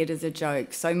even see it as a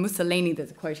joke. So Mussolini, there's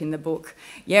a quote in the book,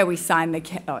 yeah, we signed the,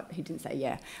 he didn't say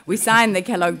yeah, we signed the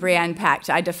Kellogg-Briand Pact.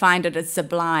 I defined it as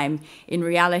sublime. In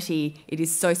reality, it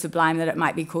is so sublime that it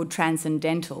might be called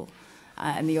transcendental.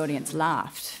 And the audience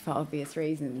laughed for obvious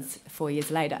reasons 4 years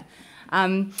later.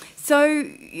 So,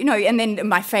 you know, and then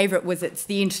my favourite was it's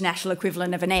the international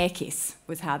equivalent of an air kiss,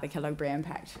 was how the Kellogg-Briand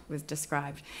Pact was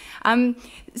described.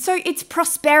 So it's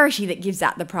prosperity that gives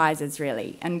out the prizes,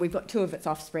 really. And we've got two of its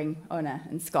offspring, Oona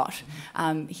and Scott,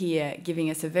 here giving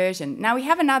us a version. Now, we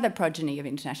have another progeny of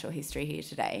international history here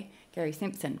today, Gerry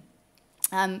Simpson.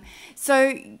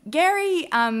 So Gerry,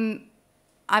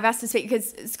 I've asked to speak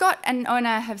because Scott and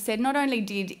Oona have said not only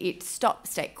did it stop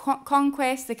state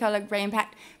conquest, the Kellogg-Briand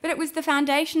Pact, but it was the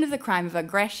foundation of the crime of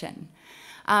aggression.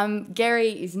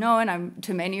 Gerry is known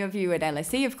to many of you at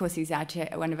LSE. Of course, he's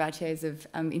one of our chairs of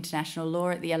international law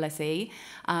at the LSE.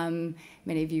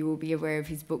 Many of you will be aware of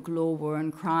his book, Law, War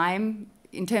and Crime,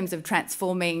 in terms of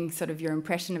transforming sort of your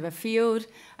impression of a field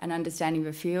and understanding of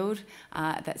a field.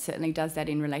 That certainly does that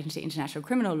in relation to international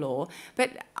criminal law.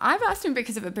 But I've asked him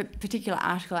because of a particular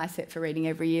article I set for reading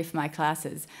every year for my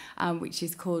classes, which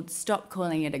is called Stop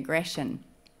Calling It Aggression.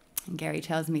 And Gerry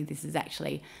tells me this is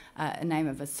actually a name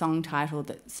of a song title,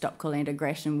 that Stop Calling It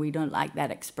Aggression, We Don't Like That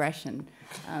Expression.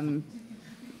 Tom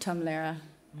Lehrer.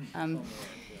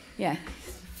 Yeah.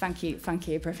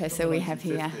 funkier professor we have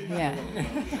here. Yeah,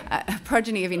 a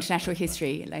progeny of international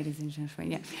history, ladies and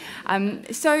gentlemen.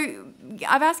 Yeah. So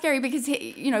I've asked Gerry because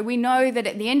we know that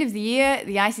at the end of the year,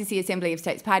 the ICC Assembly of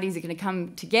States Parties are going to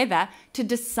come together to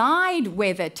decide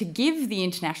whether to give the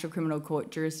International Criminal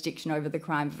Court jurisdiction over the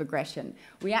crime of aggression.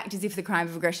 We act as if the crime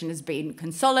of aggression has been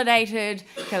consolidated.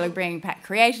 Kellogg-Briand Pact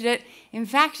created it. In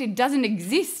fact, it doesn't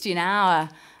exist in our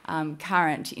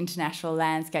current international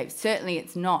landscape. Certainly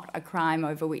it's not a crime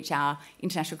over which our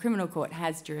International Criminal Court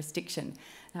has jurisdiction.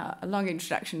 A long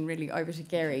introduction, really, over to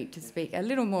Gerry to speak a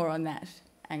little more on that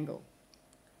angle.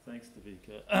 Thanks,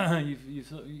 Devika.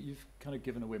 You've kind of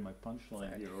given away my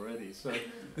punchline here already. So,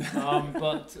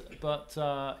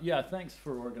 yeah, thanks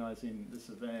for organising this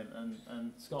event,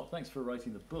 and Scott, thanks for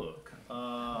writing the book,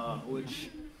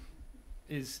 which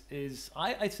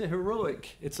I'd say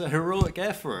heroic. It's a heroic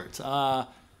effort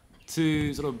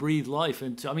to sort of breathe life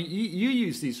into. I mean, you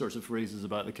use these sorts of phrases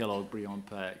about the Kellogg-Briand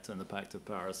Pact and the Pact of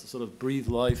Paris to sort of breathe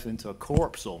life into a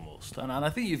corpse almost, and I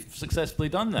think you've successfully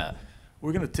done that.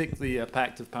 We're going to take the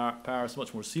Pact of Paris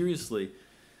much more seriously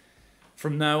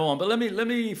from now on. But let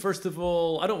me first of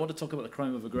all, I don't want to talk about the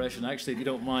crime of aggression. Actually, if you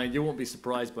don't mind, you won't be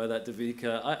surprised by that,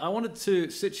 Devika. I wanted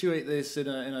to situate this in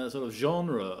a sort of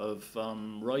genre of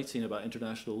writing about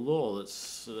international law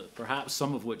that's perhaps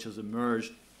some of which has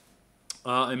emerged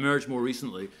more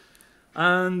recently.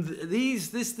 And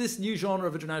this new genre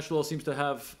of international law seems to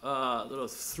have at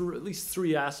least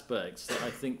three aspects that I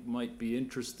think might be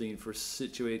interesting for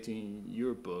situating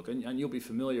your book. And you'll be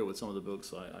familiar with some of the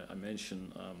books I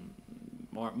mentioned.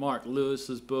 Mark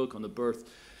Lewis's book on the birth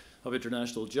of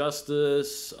international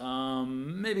justice,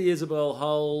 maybe Isabel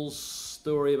Hull's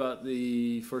story about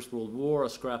the First World War, A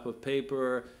Scrap of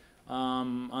Paper,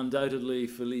 undoubtedly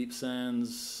Philippe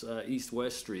Sands'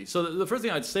 East-West Street. So the first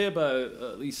thing I'd say about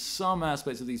at least some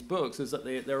aspects of these books is that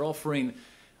they're offering,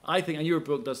 I think, and your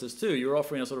book does this too, you're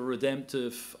offering a sort of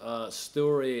redemptive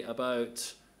story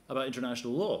about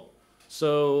international law.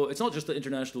 So it's not just that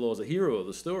international law is a hero of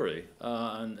the story,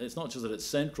 and it's not just that it's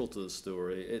central to the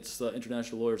story, it's that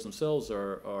international lawyers themselves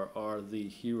are the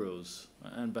heroes,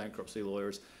 and bankruptcy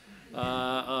lawyers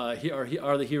are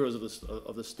the heroes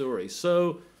of the story.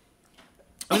 So,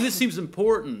 I mean, this seems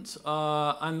important,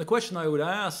 and the question I would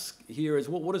ask here is,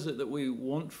 what is it that we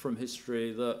want from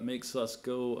history that makes us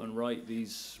go and write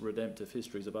these redemptive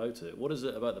histories about it? What is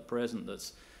it about the present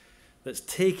that's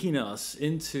taking us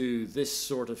into this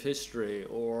sort of history,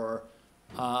 or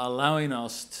allowing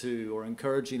us to, or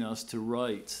encouraging us to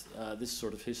write this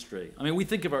sort of history? I mean, we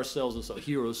think of ourselves as sort of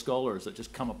hero scholars that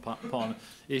just come upon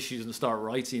issues and start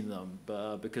writing them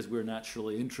because we're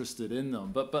naturally interested in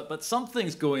them. But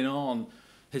something's going on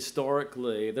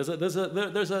historically. There's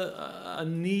a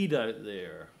need out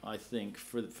there, I think,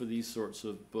 for these sorts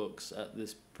of books at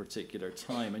this particular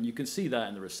time, and you can see that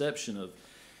in the reception of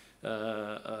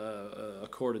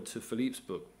accorded to Philippe's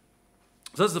book.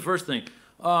 So that's the first thing.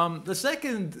 The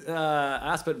second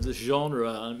aspect of this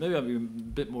genre, and maybe I'm being a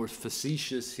bit more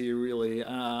facetious here, really,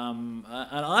 and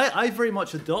I very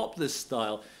much adopt this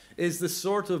style, is the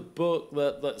sort of book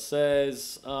that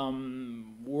says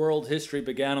world history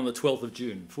began on the 12th of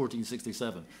June,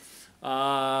 1467.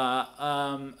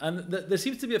 And there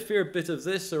seems to be a fair bit of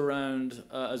this around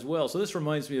as well. So this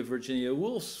reminds me of Virginia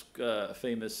Woolf's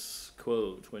famous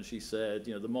quote when she said,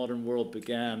 the modern world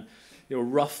began,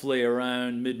 roughly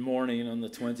around mid-morning on the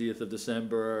 20th of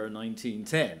December,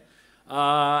 1910.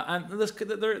 And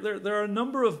there are a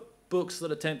number of books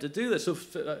that attempt to do this. So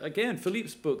again,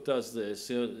 Philippe's book does this.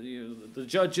 The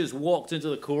judges walked into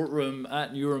the courtroom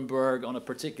at Nuremberg on a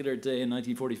particular day in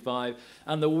 1945,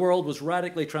 and the world was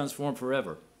radically transformed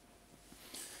forever.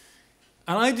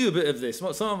 And I do a bit of this.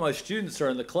 Some of my students are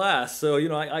in the class, so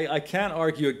I can't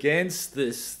argue against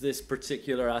this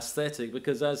particular aesthetic,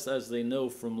 because as they know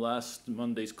from last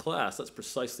Monday's class, that's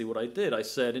precisely what I did. I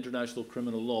said international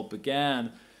criminal law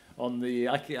began on the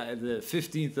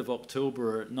 15th of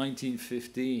October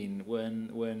 1915,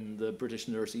 when the British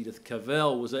nurse Edith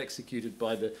Cavell was executed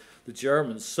by the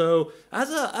Germans. So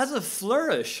as a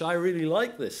flourish, I really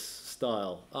like this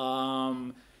style.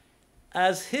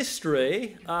 As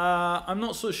history, I'm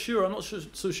not so sure. I'm not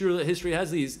so sure that history has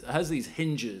these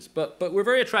hinges, but we're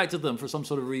very attracted to them for some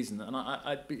sort of reason, and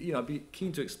I'd be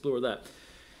keen to explore that.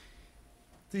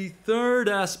 The third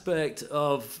aspect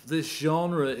of this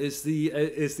genre is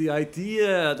the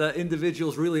idea that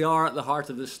individuals really are at the heart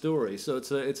of this story. So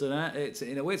it's in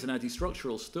a way it's an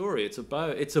anti-structural story. It's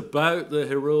about the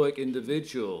heroic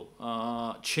individual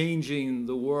changing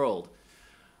the world.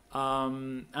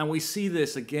 And we see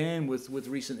this again with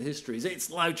recent histories. It's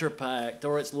Lauterpacht,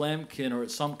 or it's Lemkin, or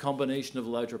it's some combination of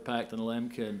Lauterpacht and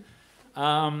Lemkin.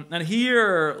 And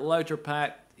here,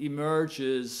 Lauterpacht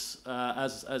emerges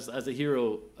as a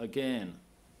hero again.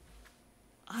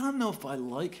 I don't know if I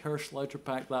like Hersch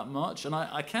Lauterpacht that much, and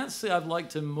I can't say I've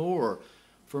liked him more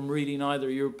from reading either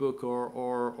your book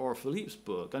or Philippe's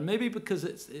book, and maybe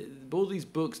because both these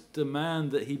books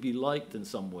demand that he be liked in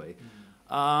some way.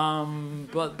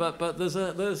 But there's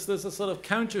a sort of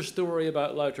counter story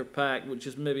about Lauterpacht which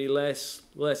is maybe less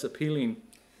appealing.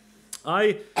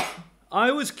 I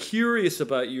was curious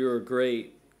about your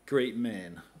great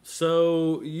men.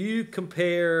 So you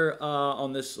compare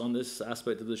on this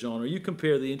aspect of the genre, you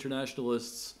compare the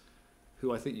internationalists,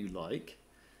 who I think you like,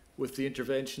 with the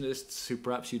interventionists, who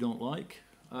perhaps you don't like.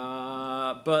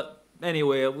 But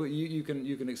anyway, you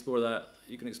can explore that.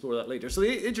 You can explore that later. So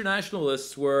the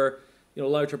internationalists were,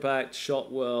 Lauterpacht,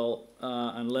 Shotwell,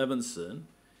 and Levinson,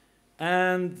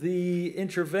 and the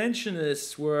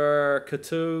interventionists were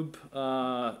Qutb,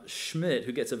 Schmitt,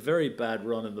 who gets a very bad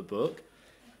run in the book,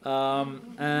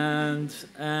 and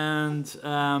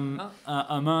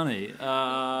Amane.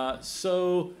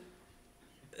 So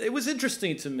it was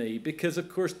interesting to me because, of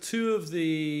course, two of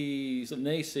the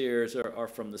naysayers are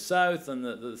from the South, and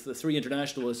the three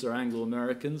internationalists are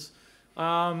Anglo-Americans. So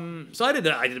I did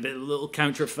a little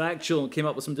counterfactual and came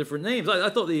up with some different names. I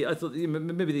thought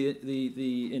maybe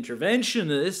the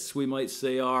interventionists, we might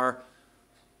say, are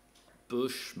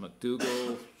Bush,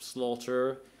 McDougall,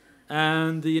 Slaughter,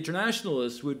 and the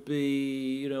internationalists would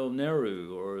be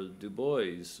Nehru or Du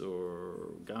Bois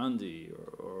or Gandhi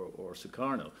or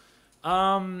Sukarno.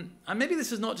 And maybe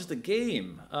this is not just a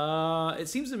game. It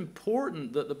seems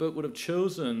important that the book would have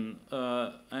chosen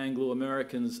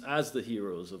Anglo-Americans as the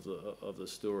heroes of the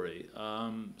story.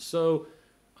 So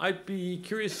I'd be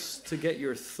curious to get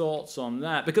your thoughts on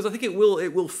that, because I think it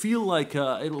will feel like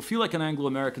an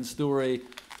Anglo-American story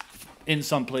in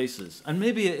some places, and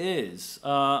maybe it is.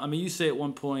 You say at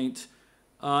one point,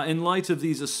 in light of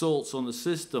these assaults on the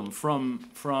system from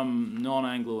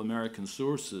non-Anglo-American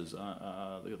sources,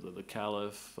 the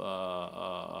Caliph,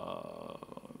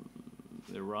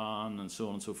 Iran, and so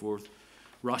on and so forth,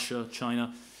 Russia,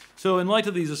 China. So in light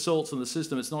of these assaults on the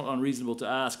system, it's not unreasonable to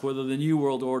ask whether the New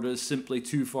World Order is simply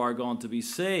too far gone to be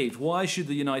saved. Why should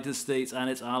the United States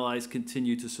and its allies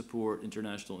continue to support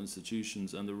international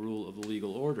institutions and the rule of the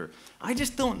legal order? I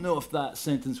just don't know if that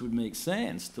sentence would make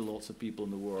sense to lots of people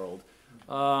in the world.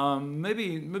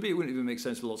 Maybe it wouldn't even make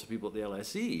sense for lots of people at the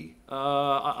LSE.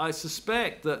 I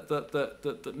suspect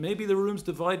that maybe the room's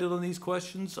divided on these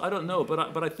questions. I don't know,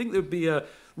 but I think there'd be a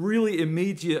really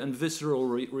immediate and visceral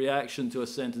reaction to a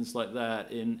sentence like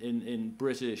that in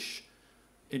British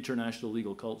international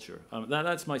legal culture.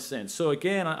 That's my sense. So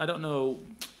again, I don't know.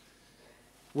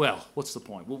 Well, what's the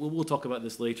point? We'll talk about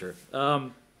this later.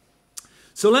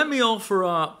 So let me offer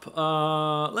up.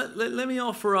 Let me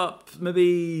offer up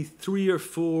maybe 3 or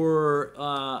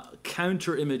 4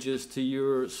 counter images to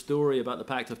your story about the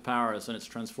Pact of Paris and its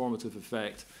transformative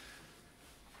effect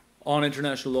on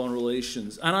international law and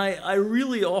relations. And I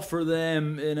really offer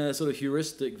them in a sort of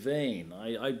heuristic vein.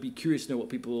 I'd be curious to know what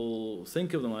people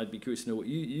think of them. I'd be curious to know what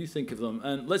you think of them.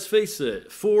 And let's face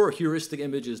it, 4 heuristic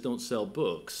images don't sell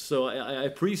books. So I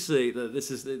appreciate that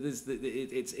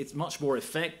it's much more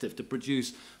effective to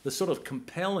produce the sort of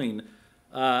compelling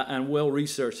and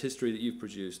well-researched history that you've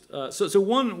produced. So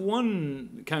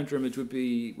one counter image would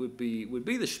be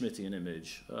the Schmittian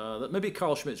image. That maybe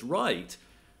Carl Schmitt's right.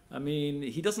 I mean,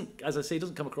 he doesn't, as I say, he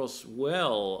doesn't come across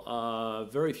well.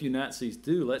 Very few Nazis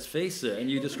do, let's face it,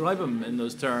 and you describe him in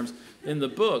those terms in the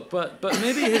book. But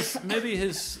maybe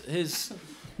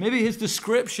his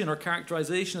description or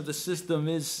characterization of the system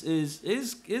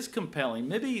is compelling.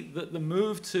 Maybe the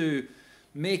move to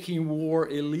making war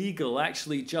illegal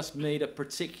actually just made a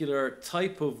particular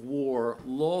type of war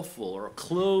lawful, or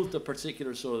clothed a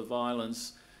particular sort of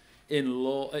violence in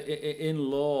law,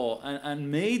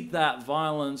 and made that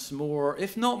violence more,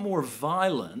 if not more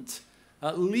violent,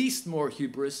 at least more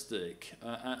hubristic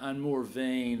and more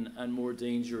vain and more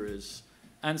dangerous,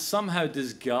 and somehow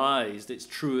disguised its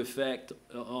true effect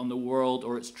on the world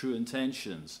or its true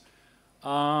intentions.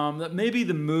 That maybe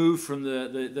the move from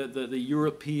the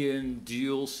European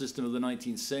dual system of the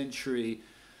 19th century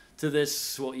to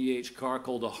this, what E.H. Carr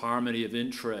called a harmony of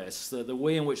interests, the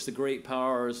way in which the great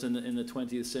powers in the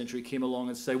 20th century came along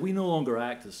and said, we no longer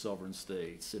act as sovereign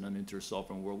states in an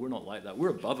inter-sovereign world. We're not like that. We're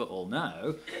above it all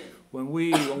now. When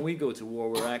we go to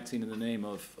war, we're acting in the name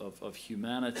of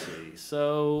humanity.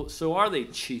 So are they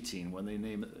cheating when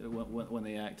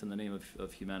they act in the name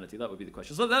of humanity? That would be the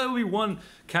question. So that would be one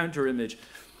counter image.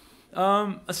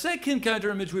 A second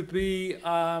counter image would be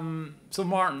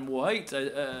Martin White.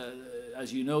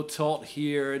 as you know, taught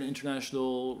here in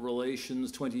international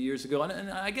relations 20 years ago. And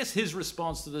I guess his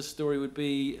response to this story would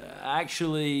be,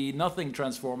 actually, nothing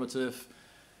transformative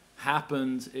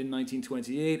happened in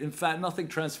 1928. In fact, nothing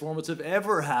transformative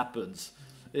ever happens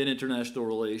in international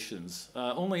relations.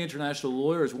 Only international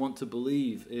lawyers want to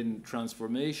believe in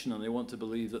transformation, and they want to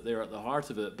believe that they're at the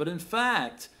heart of it. But in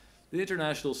fact, the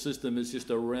international system is just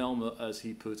a realm, as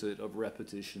he put it, of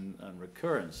repetition and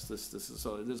recurrence.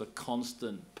 There's a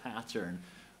constant pattern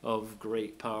of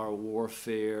great power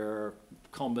warfare,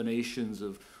 combinations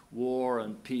of war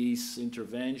and peace,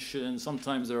 intervention.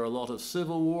 Sometimes there are a lot of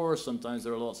civil wars, sometimes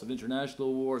there are lots of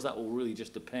international wars. That will really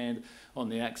just depend on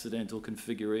the accidental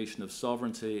configuration of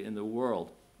sovereignty in the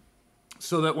world.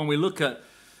 So that when we look at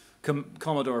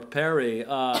Commodore Perry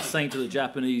saying to the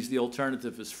Japanese, the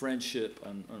alternative is friendship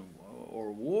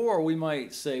or war, we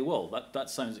might say, well, that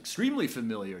sounds extremely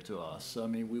familiar to us. I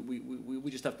mean,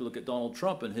 we just have to look at Donald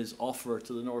Trump and his offer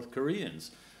to the North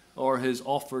Koreans, or his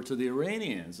offer to the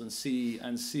Iranians, and see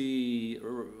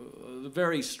a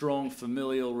very strong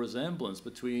familial resemblance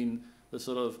between the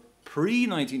sort of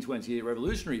pre-1928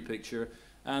 revolutionary picture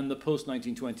and the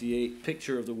post-1928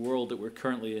 picture of the world that we're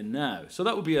currently in now. So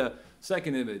that would be a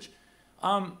second image.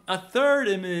 A third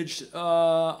image,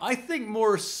 I think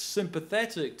more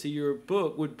sympathetic to your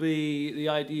book, would be the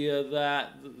idea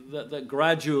that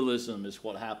gradualism is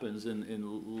what happens in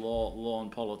law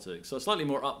and politics. So a slightly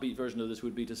more upbeat version of this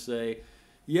would be to say,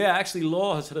 yeah, actually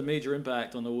law has had a major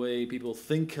impact on the way people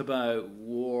think about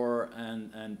war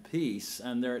and peace.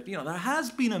 And there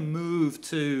has been a move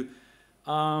to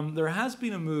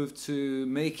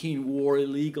making war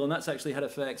illegal, and that's actually had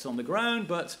effects on the ground,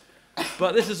 but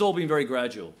this has all been very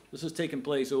gradual. This has taken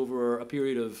place over a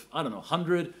period of,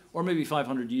 100 or maybe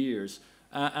 500 years.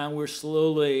 And we're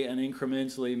slowly and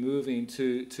incrementally moving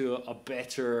to a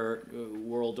better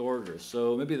world order.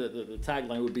 So maybe the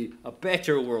tagline would be a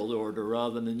better world order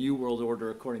rather than a new world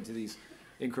order, according to these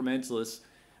incrementalists.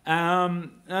 And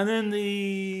then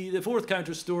the fourth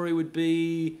counter story would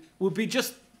be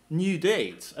just new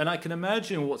dates. And I can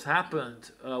imagine what's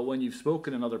happened when you've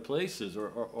spoken in other places or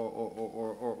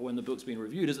when the book's been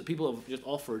reviewed is that people have just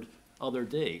offered other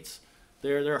dates.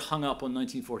 They're hung up on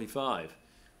 1945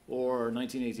 or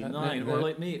 1989 or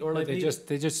like me. Or like they me.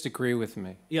 They just agree with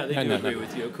me. Yeah, they do agree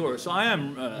with you, of course. So I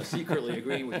am secretly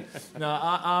agreeing with you.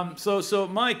 Now, so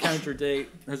my counter date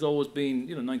has always been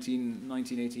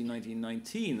 1918,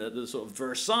 1919, the sort of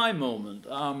Versailles moment.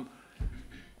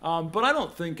 But I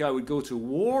don't think I would go to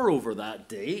war over that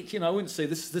date. I wouldn't say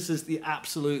this is the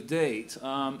absolute date.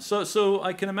 So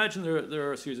I can imagine there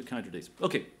are a series of counter dates.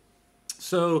 Okay,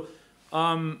 so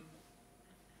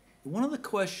one of the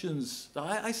questions,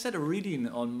 I said a reading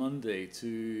on Monday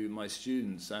to my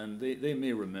students, and they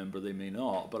may remember, they may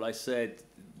not, but I said,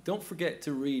 don't forget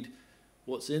to read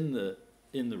what's in the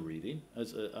reading.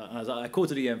 As I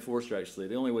quoted E.M. Forster, actually,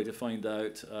 the only way to find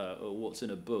out what's in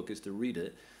a book is to read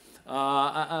it.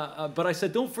 But I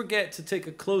said, don't forget to take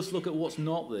a close look at what's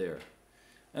not there.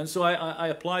 And so I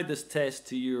applied this test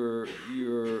to your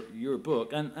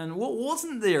book, and what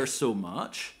wasn't there so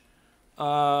much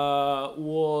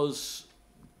was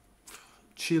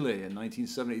Chile in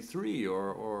 1973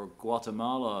 or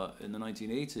Guatemala in the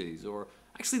 1980s, or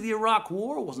actually the Iraq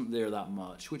War wasn't there that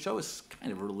much, which I was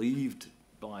kind of relieved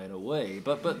by in a way,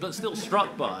 but still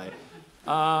struck by.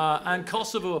 And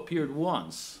Kosovo appeared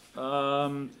once.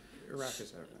 Iraq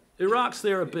is there. Iraq's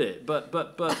there a bit,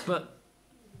 but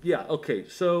yeah, okay.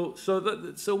 So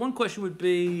one question would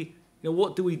be,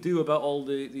 what do we do about all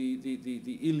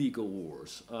the illegal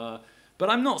wars? But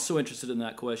I'm not so interested in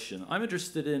that question. I'm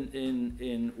interested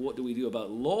in what do we do about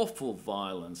lawful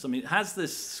violence? I mean, has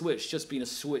this switch just been a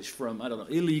switch from,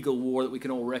 illegal war that we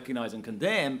can all recognize and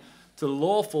condemn to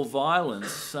lawful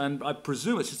violence? And I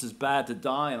presume it's just as bad to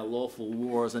die in a lawful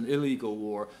war as an illegal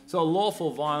war. So a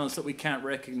lawful violence that we can't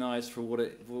recognize for what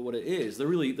it is. The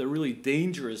really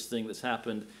dangerous thing that's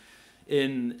happened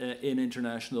in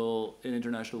international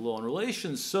law and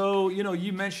relations. So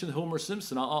you mentioned Homer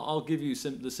Simpson. I'll give you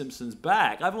The Simpsons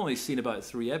back. I've only seen about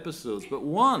 3 episodes, but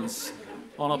once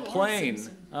on a plane,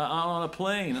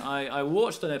 I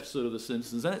watched an episode of The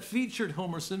Simpsons, and it featured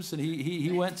Homer Simpson.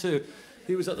 He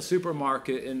was at the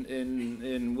supermarket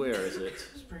in where is it?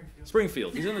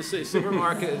 Springfield. He's in the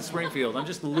supermarket in Springfield. I'm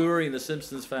just luring the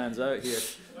Simpsons fans out here.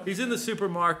 He's in the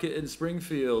supermarket in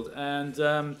Springfield,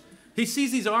 and he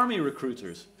sees these army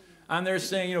recruiters, and they're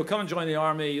saying, come and join the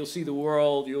army, you'll see the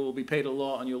world, you'll be paid a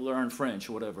lot, and you'll learn French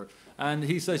or whatever. And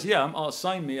he says, yeah,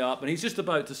 sign me up. And he's just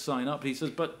about to sign up. He says,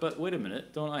 but wait a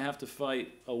minute, don't I have to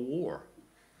fight a war?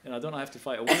 and I don't have to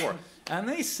fight a war. And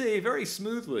they say very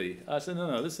smoothly, I said,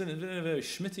 no, this is in a very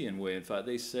Schmittian way, in fact,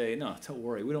 they say, no, don't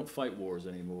worry, we don't fight wars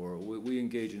anymore. We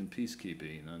engage in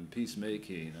peacekeeping and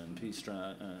peacemaking and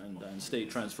and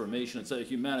state transformation instead of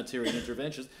humanitarian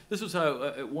interventions. This was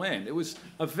how it went. It was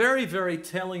a very, very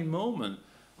telling moment.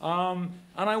 And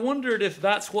I wondered if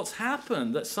that's what's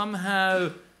happened, that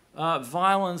somehow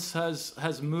violence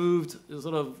has moved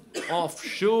sort of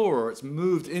offshore. It's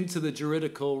moved into the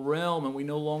juridical realm, and we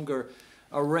no longer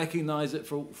recognize it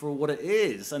for what it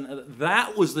is. And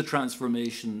that was the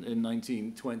transformation in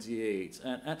 1928.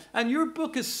 And your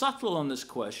book is subtle on this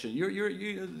question.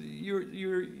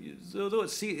 Although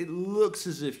it looks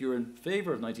as if you're in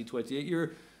favor of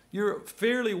 1928, you're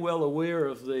fairly well aware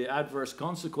of the adverse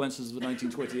consequences of the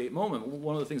 1928 moment.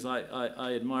 One of the things I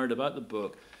admired about the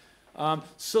book.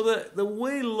 So the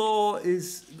way law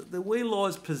is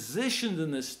positioned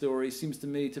in this story seems to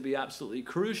me to be absolutely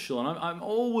crucial. And I'm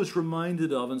always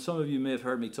reminded of, and some of you may have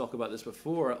heard me talk about this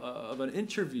before, of an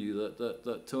interview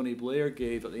that Tony Blair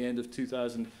gave at the end of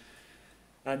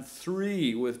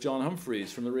 2003 with John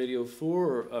Humphreys from the Radio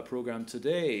 4 program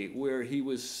Today, where he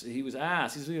was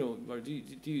asked, he said,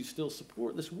 do you still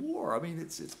support this war? I mean,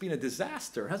 it's been a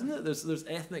disaster, hasn't it? There's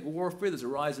ethnic warfare, there's a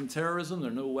rise in terrorism, there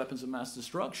are no weapons of mass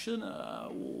destruction.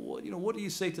 What do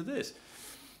you say to this?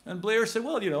 And Blair said,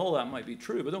 well, all that might be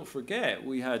true, but don't forget,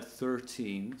 we had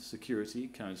 13 Security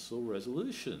Council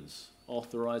resolutions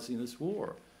authorizing this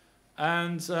war.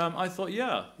 And I thought,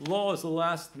 yeah, law is the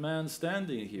last man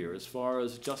standing here as far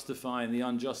as justifying the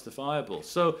unjustifiable.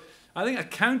 So I think a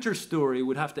counter story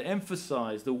would have to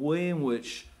emphasize the way in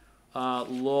which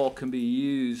law can be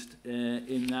used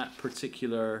in that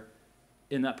particular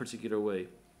way.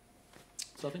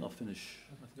 So I think I'll finish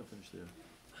there.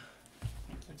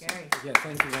 Gerry. Yeah,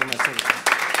 thank you very much.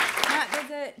 Now, there's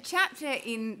a chapter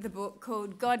in the book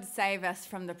called God Save Us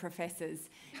from the Professors.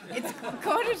 It's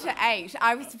 7:45.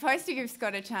 I was supposed to give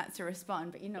Scott a chance to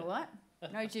respond, but you know what?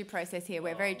 No due process here.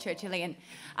 We're very Churchillian.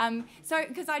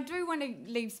 Because I do want to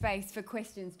leave space for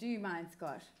questions. Do you mind,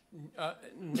 Scott?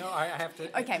 No, I have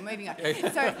to... Okay, moving on.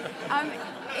 So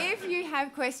if you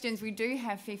have questions, we do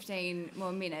have 15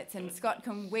 more minutes, and Scott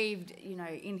can weave,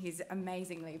 in his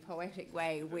amazingly poetic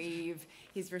way, weave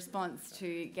his response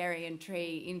to Gerry and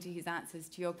Tree into his answers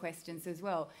to your questions as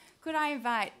well. Could I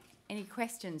invite any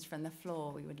questions from the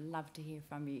floor? We would love to hear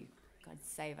from you. God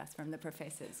save us from the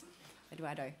professors.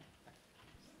 Eduardo.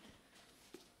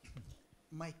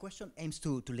 My question aims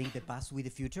to link the past with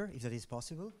the future, if that is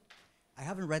possible. I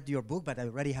haven't read your book, but I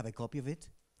already have a copy of it.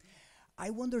 I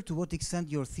wonder to what extent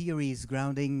your theory is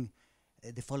grounding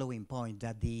the following point,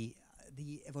 that the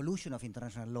evolution of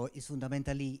international law is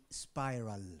fundamentally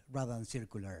spiral rather than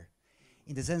circular,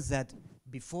 in the sense that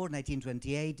before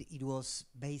 1928 it was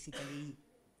basically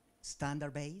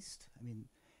standard-based,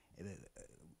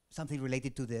 something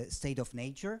related to the state of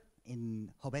nature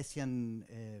in Hobbesian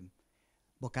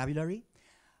vocabulary.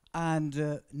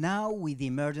 And now with the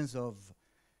emergence of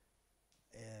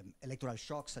electoral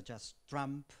shocks such as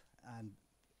Trump and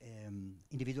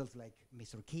individuals like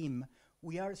Mr. Kim,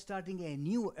 we are starting a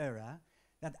new era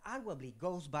that arguably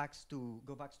goes back to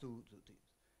the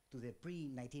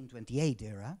pre-1928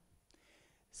 era.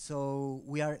 So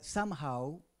we are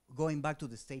somehow going back to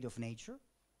the state of nature,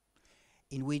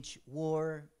 in which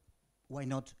war, why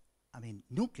not,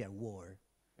 nuclear war,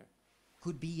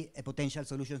 could be a potential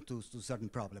solution to certain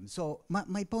problems. So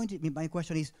my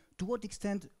question is, to what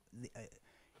extent,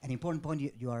 an important point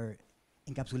you are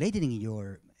encapsulating in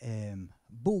your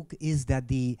book is that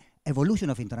the evolution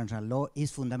of international law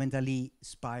is fundamentally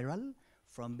spiral,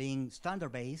 from being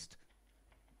standard-based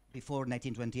before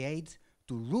 1928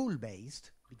 to rule-based,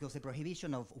 because the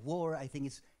prohibition of war, I think,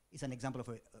 is an example of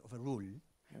a rule.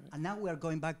 And now we are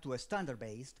going back to a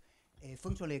standard-based,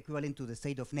 functionally equivalent to the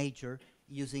state of nature,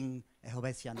 using a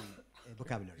Hobbesian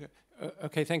vocabulary.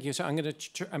 Okay, thank you. So I'm going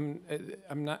to,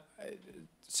 I'm not,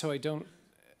 so I don't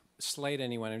slight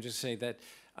anyone. I'm just saying that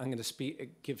I'm going to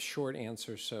give short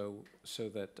answers so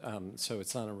that so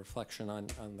it's not a reflection on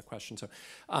the question. So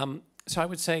I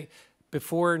would say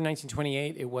before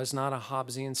 1928, it was not a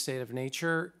Hobbesian state of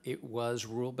nature. It was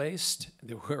rule-based.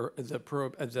 There were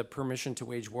the permission to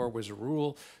wage war was a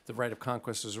rule. The right of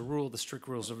conquest was a rule. The strict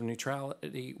rules of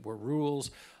neutrality were rules.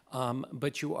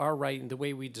 But you are right, and the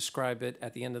way we describe it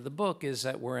at the end of the book is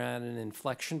that we're at an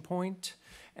inflection point.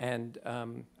 And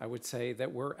I would say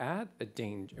that we're at a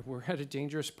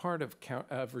dangerous part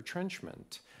of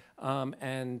retrenchment.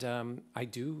 I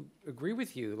do agree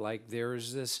with you. Like,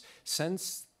 there's this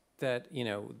sense that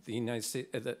the United States,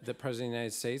 the President of the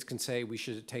United States can say we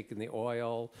should have taken the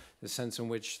oil, the sense in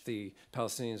which the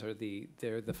Palestinians are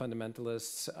they're the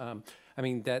fundamentalists. I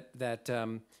mean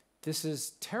this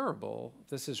is terrible.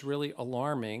 This is really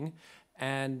alarming,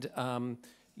 and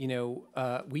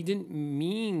we didn't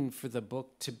mean for the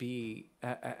book to be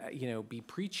be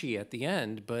preachy at the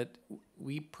end, but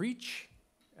we preach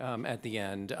at the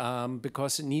end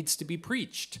because it needs to be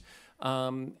preached.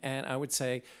 And I would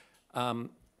say, and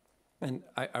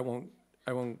I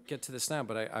won't get to this now,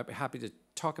 but I'm happy to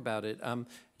talk about it.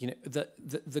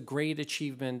 The great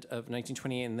achievement of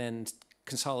 1928 and then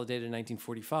consolidated in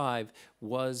 1945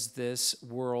 was this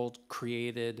world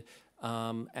created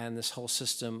and this whole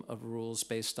system of rules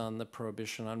based on the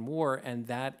prohibition on war, and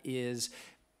that is,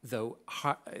 though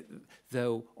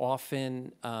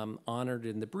often honored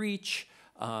in the breach,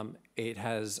 it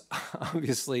has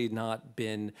obviously not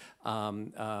been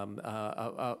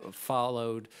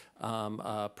followed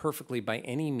perfectly by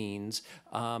any means.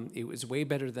 It was way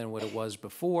better than what it was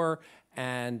before,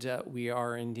 and we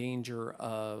are in danger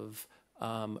of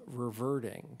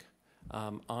reverting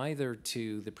either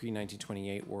to the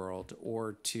pre-1928 world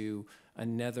or to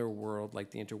another world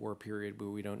like the interwar period where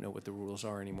we don't know what the rules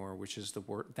are anymore, which is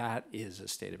that is a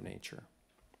state of nature.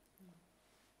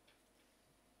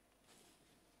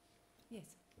 Yes.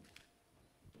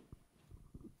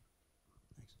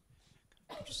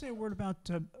 Thanks. Could you say a word about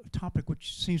a topic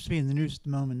which seems to be in the news at the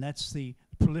moment? That's the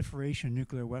proliferation of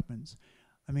nuclear weapons.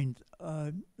 I mean,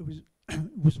 it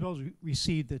was well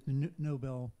received that the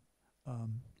Nobel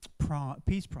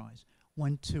Peace Prize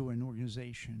went to an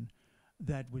organization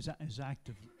that was as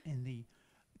active in the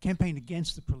campaign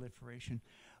against the proliferation.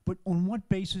 But on what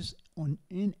basis,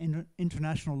 in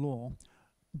international law,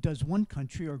 does one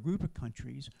country or group of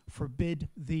countries forbid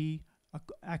the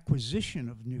acquisition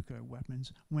of nuclear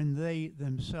weapons when they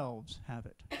themselves have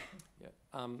it? Yeah.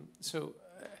 So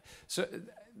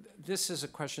this is a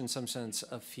question, in some sense,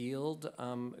 of field,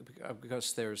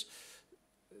 because there's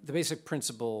the basic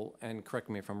principle, and correct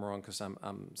me if I'm wrong, because I'm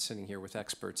sitting here with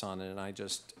experts on it, and I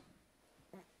just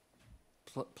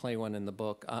play one in the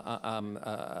book.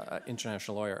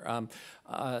 International lawyer.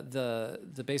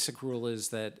 The basic rule is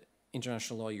that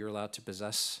international law, you're allowed to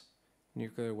possess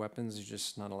nuclear weapons. You're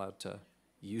just not allowed to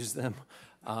use them.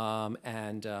 There's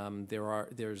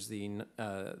the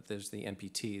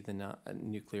NPT, the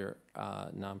Nuclear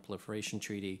Non-Proliferation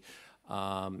Treaty.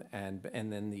 And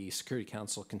then the Security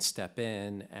Council can step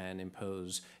in and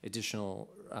impose additional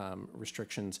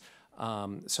restrictions.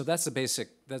 So that's the basic.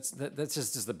 That's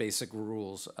just the basic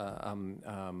rules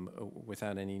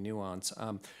without any nuance.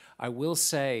 I will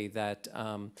say that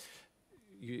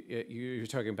you're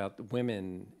talking about the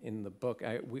women in the book.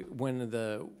 One of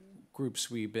the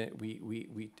groups we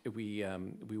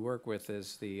work with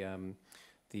is the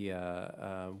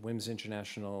Women's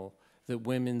International. The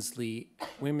Women's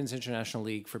International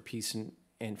League for Peace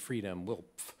and Freedom,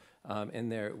 WILPF, and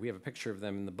we have a picture of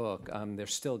them in the book. They're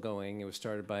still going. It was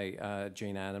started by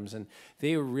Jane Addams, and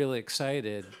they were really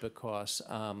excited because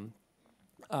not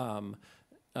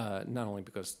only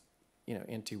because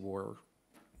anti-war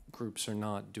groups are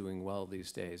not doing well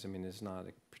these days. I mean, it's not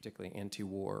a particularly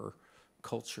anti-war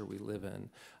culture we live in,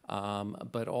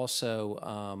 but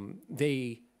also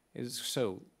is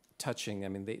so touching. I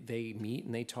mean, they meet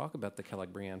and they talk about the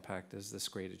Kellogg-Briand Pact as this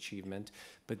great achievement,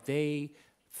 but it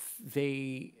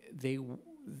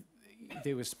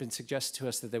was been suggested to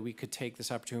us that we could take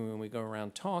this opportunity when we go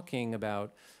around talking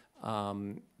about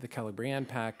the Kellogg-Briand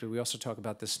Pact, but we also talk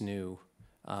about this new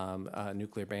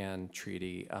nuclear ban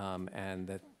treaty, and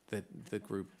that the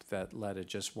group that led it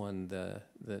just won the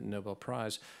Nobel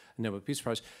Peace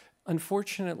Prize.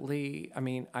 Unfortunately, I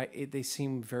mean, they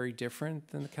seem very different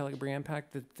than the Kellogg-Briand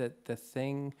Pact. The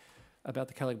thing about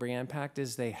the Kellogg-Briand Pact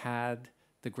is they had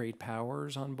the great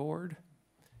powers on board.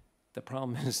 The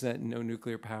problem is that no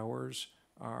nuclear powers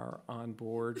are on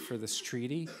board for this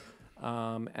treaty,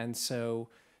 and so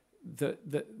the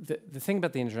thing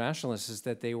about the internationalists is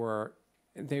that they were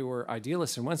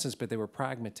idealists in one sense, but they were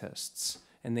pragmatists.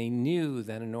 And they knew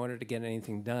that in order to get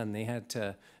anything done, they had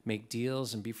to make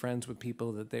deals and be friends with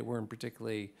people that they weren't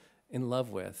particularly in love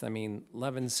with. I mean,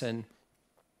 Levinson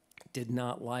did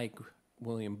not like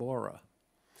William Borah,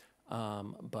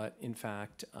 but in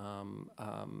fact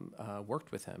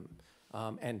worked with him.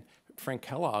 And Frank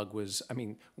Kellogg was, I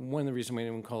mean, one of the reasons we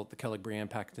didn't call it the Kellogg-Briand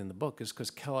Pact in the book is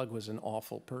because Kellogg was an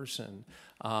awful person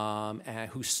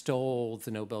who stole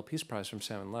the Nobel Peace Prize from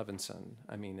Salmon Levinson.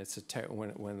 I mean, it's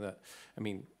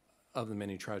of the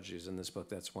many tragedies in this book,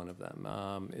 that's one of them,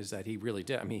 is that he really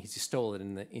did. I mean, he stole it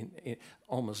in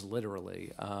almost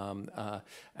literally.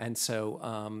 And so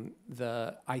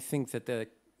I think that the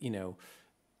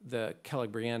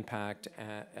Kellogg-Briand Pact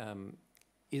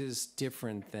is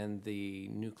different than the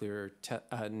nuclear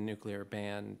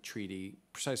ban treaty,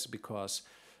 precisely because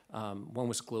one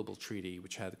was a global treaty,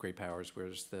 which had great powers,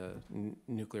 whereas the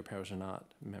nuclear powers are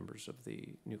not members of the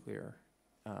nuclear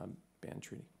ban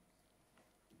treaty.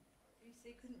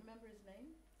 He couldn't remember his name?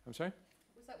 I'm sorry?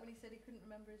 Was that when he said he couldn't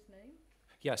remember his name?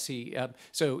 Yes,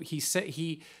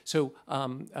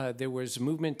 there was a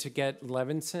movement to get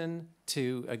Levinson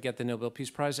to get the Nobel Peace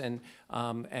Prize, and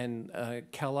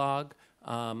Kellogg,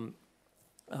 and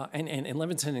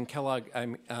Levinson and Kellogg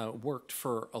worked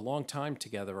for a long time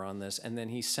together on this, and then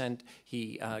he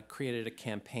created a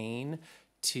campaign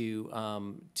to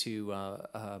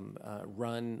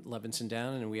run Levinson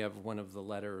down, and we have one of the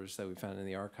letters that we found in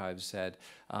the archives said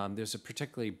there's a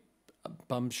particularly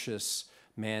bumptious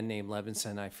man named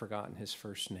Levinson, I've forgotten his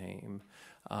first name,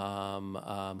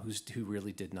 who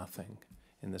really did nothing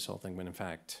in this whole thing, when in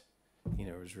fact,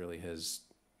 it was really his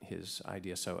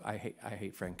idea. So I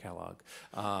hate Frank Kellogg.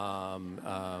 Let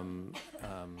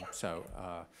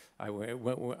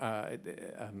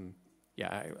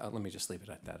me just leave it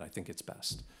at that. I think it's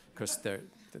best because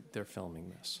they're filming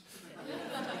this. Did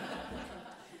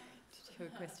you have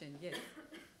a question? Yes.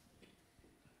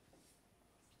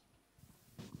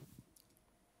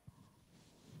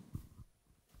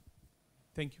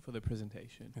 Thank you for the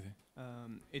presentation. Okay.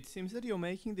 It seems that you're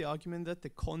making the argument that the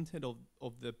content of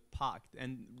the pact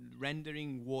and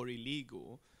rendering war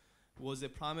illegal was the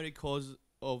primary cause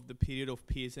of the period of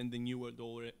peace and the New World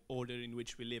Order in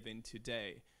which we live in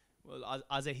today. Well,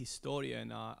 as a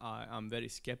historian, I'm very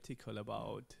skeptical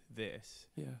about this.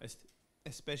 Yeah.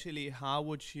 Especially, how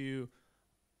would you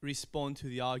respond to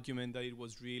the argument that it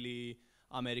was really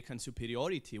American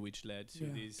superiority which led to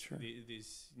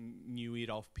this new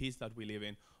era of peace that we live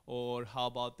in? Or how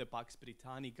about the Pax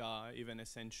Britannica even a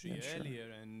century earlier,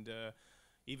 and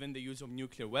even the use of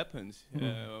nuclear weapons?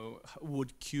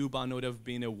 Would Cuba not have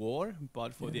been a war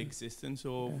but for the existence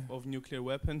of nuclear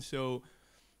weapons? So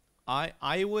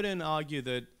I wouldn't argue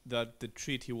that the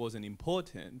treaty wasn't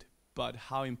important, but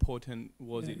how important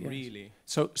was it really?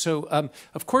 So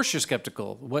of course you're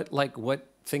skeptical. What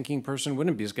thinking person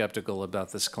wouldn't be skeptical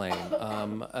about this claim?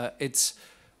 It's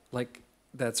like,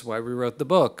 that's why we wrote the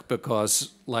book, because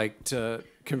to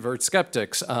convert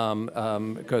skeptics,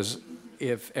 because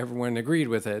if everyone agreed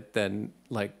with it, then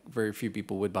very few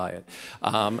people would buy it.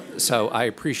 So I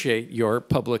appreciate your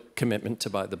public commitment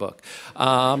to buy the book. What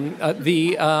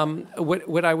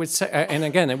I would say, and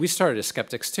again, we started as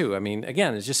skeptics too. I mean,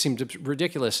 again, it just seemed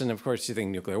ridiculous. And of course, you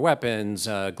think nuclear weapons,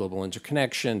 global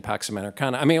interconnection, Pax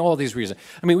Americana. I mean, all these reasons.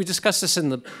 I mean, we discussed this in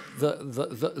the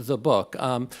book.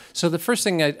 So the first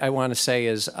thing I want to say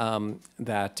is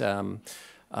that.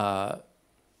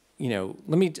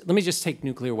 Let me just take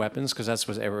nuclear weapons, because that's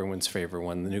what everyone's favorite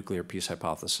one, the nuclear peace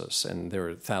hypothesis. And there are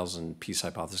 1,000 peace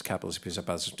hypotheses, capitalist peace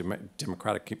hypothesis,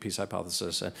 democratic peace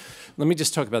hypothesis. And let me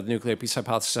just talk about the nuclear peace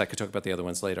hypothesis. I could talk about the other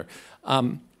ones later.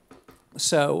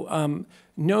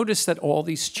 Notice that all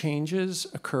these changes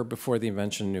occur before the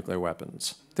invention of nuclear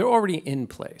weapons. They're already in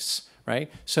place,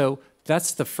 right? So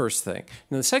that's the first thing.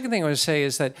 Now, the second thing I want to say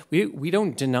is that we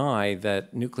don't deny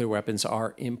that nuclear weapons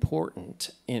are important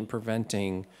in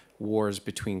preventing wars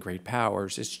between great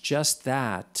powers. It's just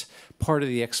that part of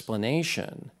the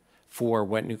explanation for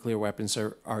what nuclear weapons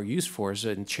are used for is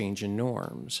a change in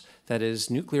norms. That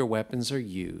is, nuclear weapons are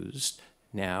used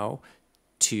now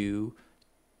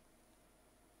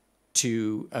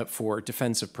for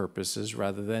defensive purposes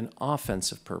rather than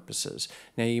offensive purposes.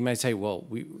 Now, you might say, well,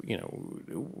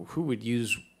 who would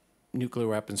use nuclear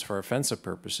weapons for offensive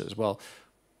purposes? Well,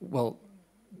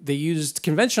 they used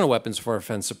conventional weapons for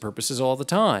offensive purposes all the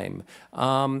time.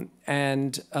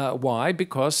 Why?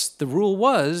 Because the rule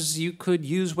was you could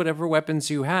use whatever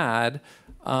weapons you had,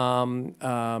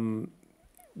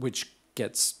 which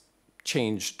gets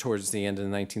changed towards the end of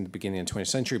the 19th, beginning of the 20th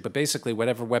century. But basically,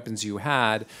 whatever weapons you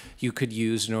had, you could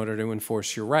use in order to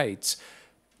enforce your rights.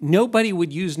 Nobody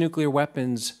would use nuclear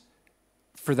weapons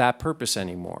for that purpose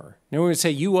anymore. No one would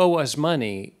say, you owe us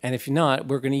money, and if not,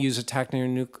 we're going to use a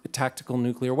tactical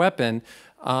nuclear weapon.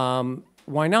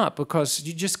 Why not? Because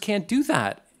you just can't do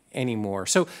that anymore.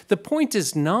 So the point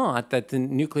is not that the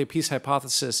nuclear peace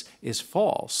hypothesis is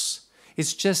false.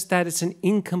 It's just that it's an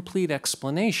incomplete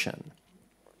explanation.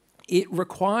 It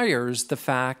requires the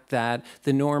fact that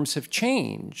the norms have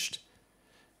changed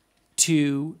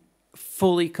to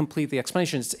fully complete the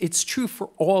explanations. It's true for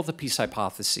all the peace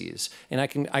hypotheses, and I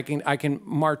can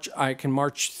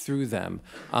march through them.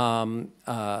 Why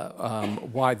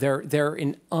they're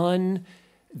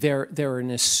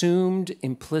an assumed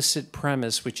implicit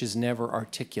premise which is never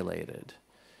articulated.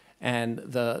 And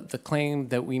the claim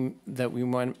that we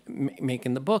want to make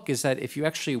in the book is that if you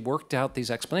actually worked out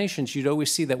these explanations, you'd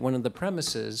always see that one of the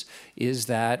premises is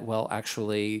that, well,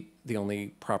 actually the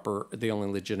only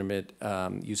legitimate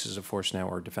uses of force now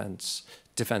are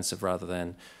defensive rather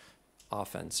than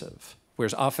offensive.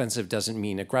 Whereas offensive doesn't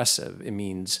mean aggressive; it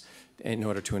means in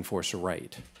order to enforce a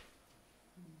right.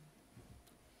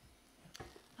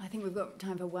 I think we've got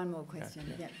time for one more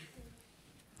question. Yeah.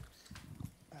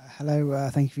 Hello,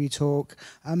 thank you for your talk.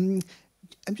 I'm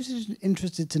just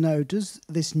interested to know, does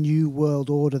this new world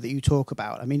order that you talk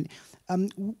about, I mean,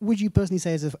 would you personally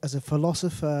say as a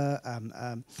philosopher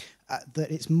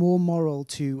that it's more moral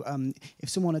to, if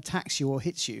someone attacks you or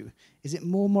hits you, is it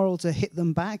more moral to hit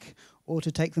them back or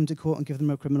to take them to court and give them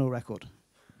a criminal record?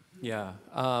 Yeah,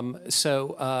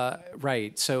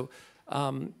 right. So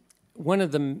one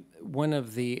of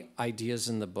the ideas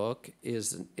in the book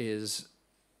is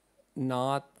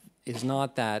not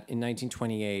that in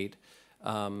 1928,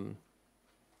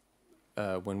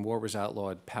 when war was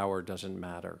outlawed, power doesn't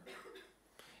matter.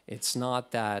 It's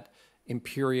not that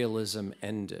imperialism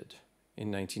ended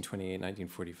in 1928,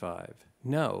 1945.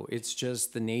 No, it's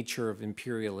just the nature of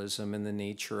imperialism and the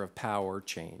nature of power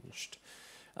changed.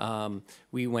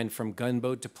 We went from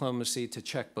gunboat diplomacy to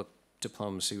checkbook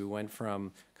diplomacy. We went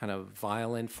from kind of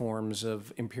violent forms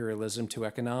of imperialism to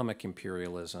economic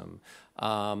imperialism.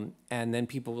 And then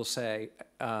people will say,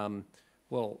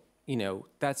 well, you know,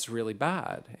 that's really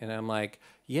bad. And I'm like,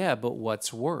 yeah, but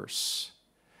what's worse?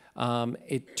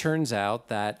 It turns out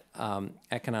that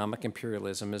economic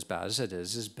imperialism, as bad as it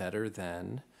is better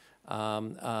than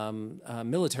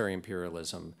military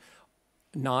imperialism.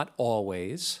 Not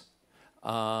always.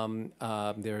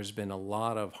 There's been a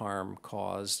lot of harm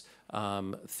caused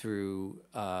through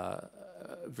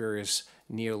various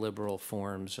neoliberal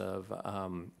forms of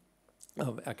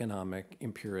economic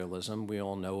imperialism. We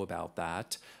all know about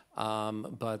that.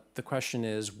 But the question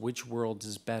is, which world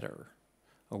is better?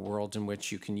 A world in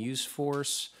which you can use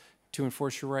force to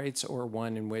enforce your rights, or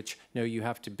one in which, no, you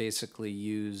have to basically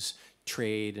use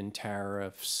trade and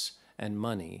tariffs and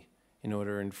money in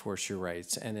order to enforce your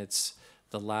rights? And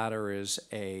the latter is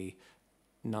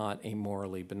not a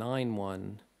morally benign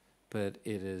one, but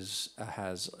it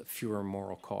has fewer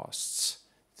moral costs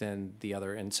than the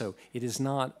other. And so it is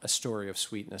not a story of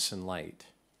sweetness and light.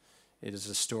 It is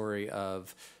a story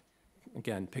of,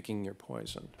 again, picking your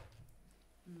poison.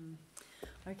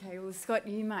 Okay, well, Scott,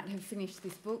 you might have finished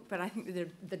this book, but I think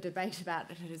the debate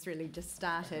about it has really just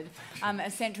started.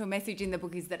 A central message in the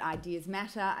book is that ideas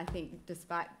matter. I think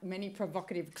despite many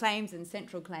provocative claims and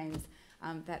central claims,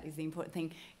 that is the important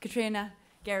thing. Katrina,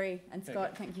 Gerry and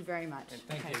Scott, thank you very much.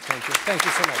 Thank you so much. Thank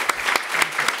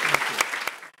you.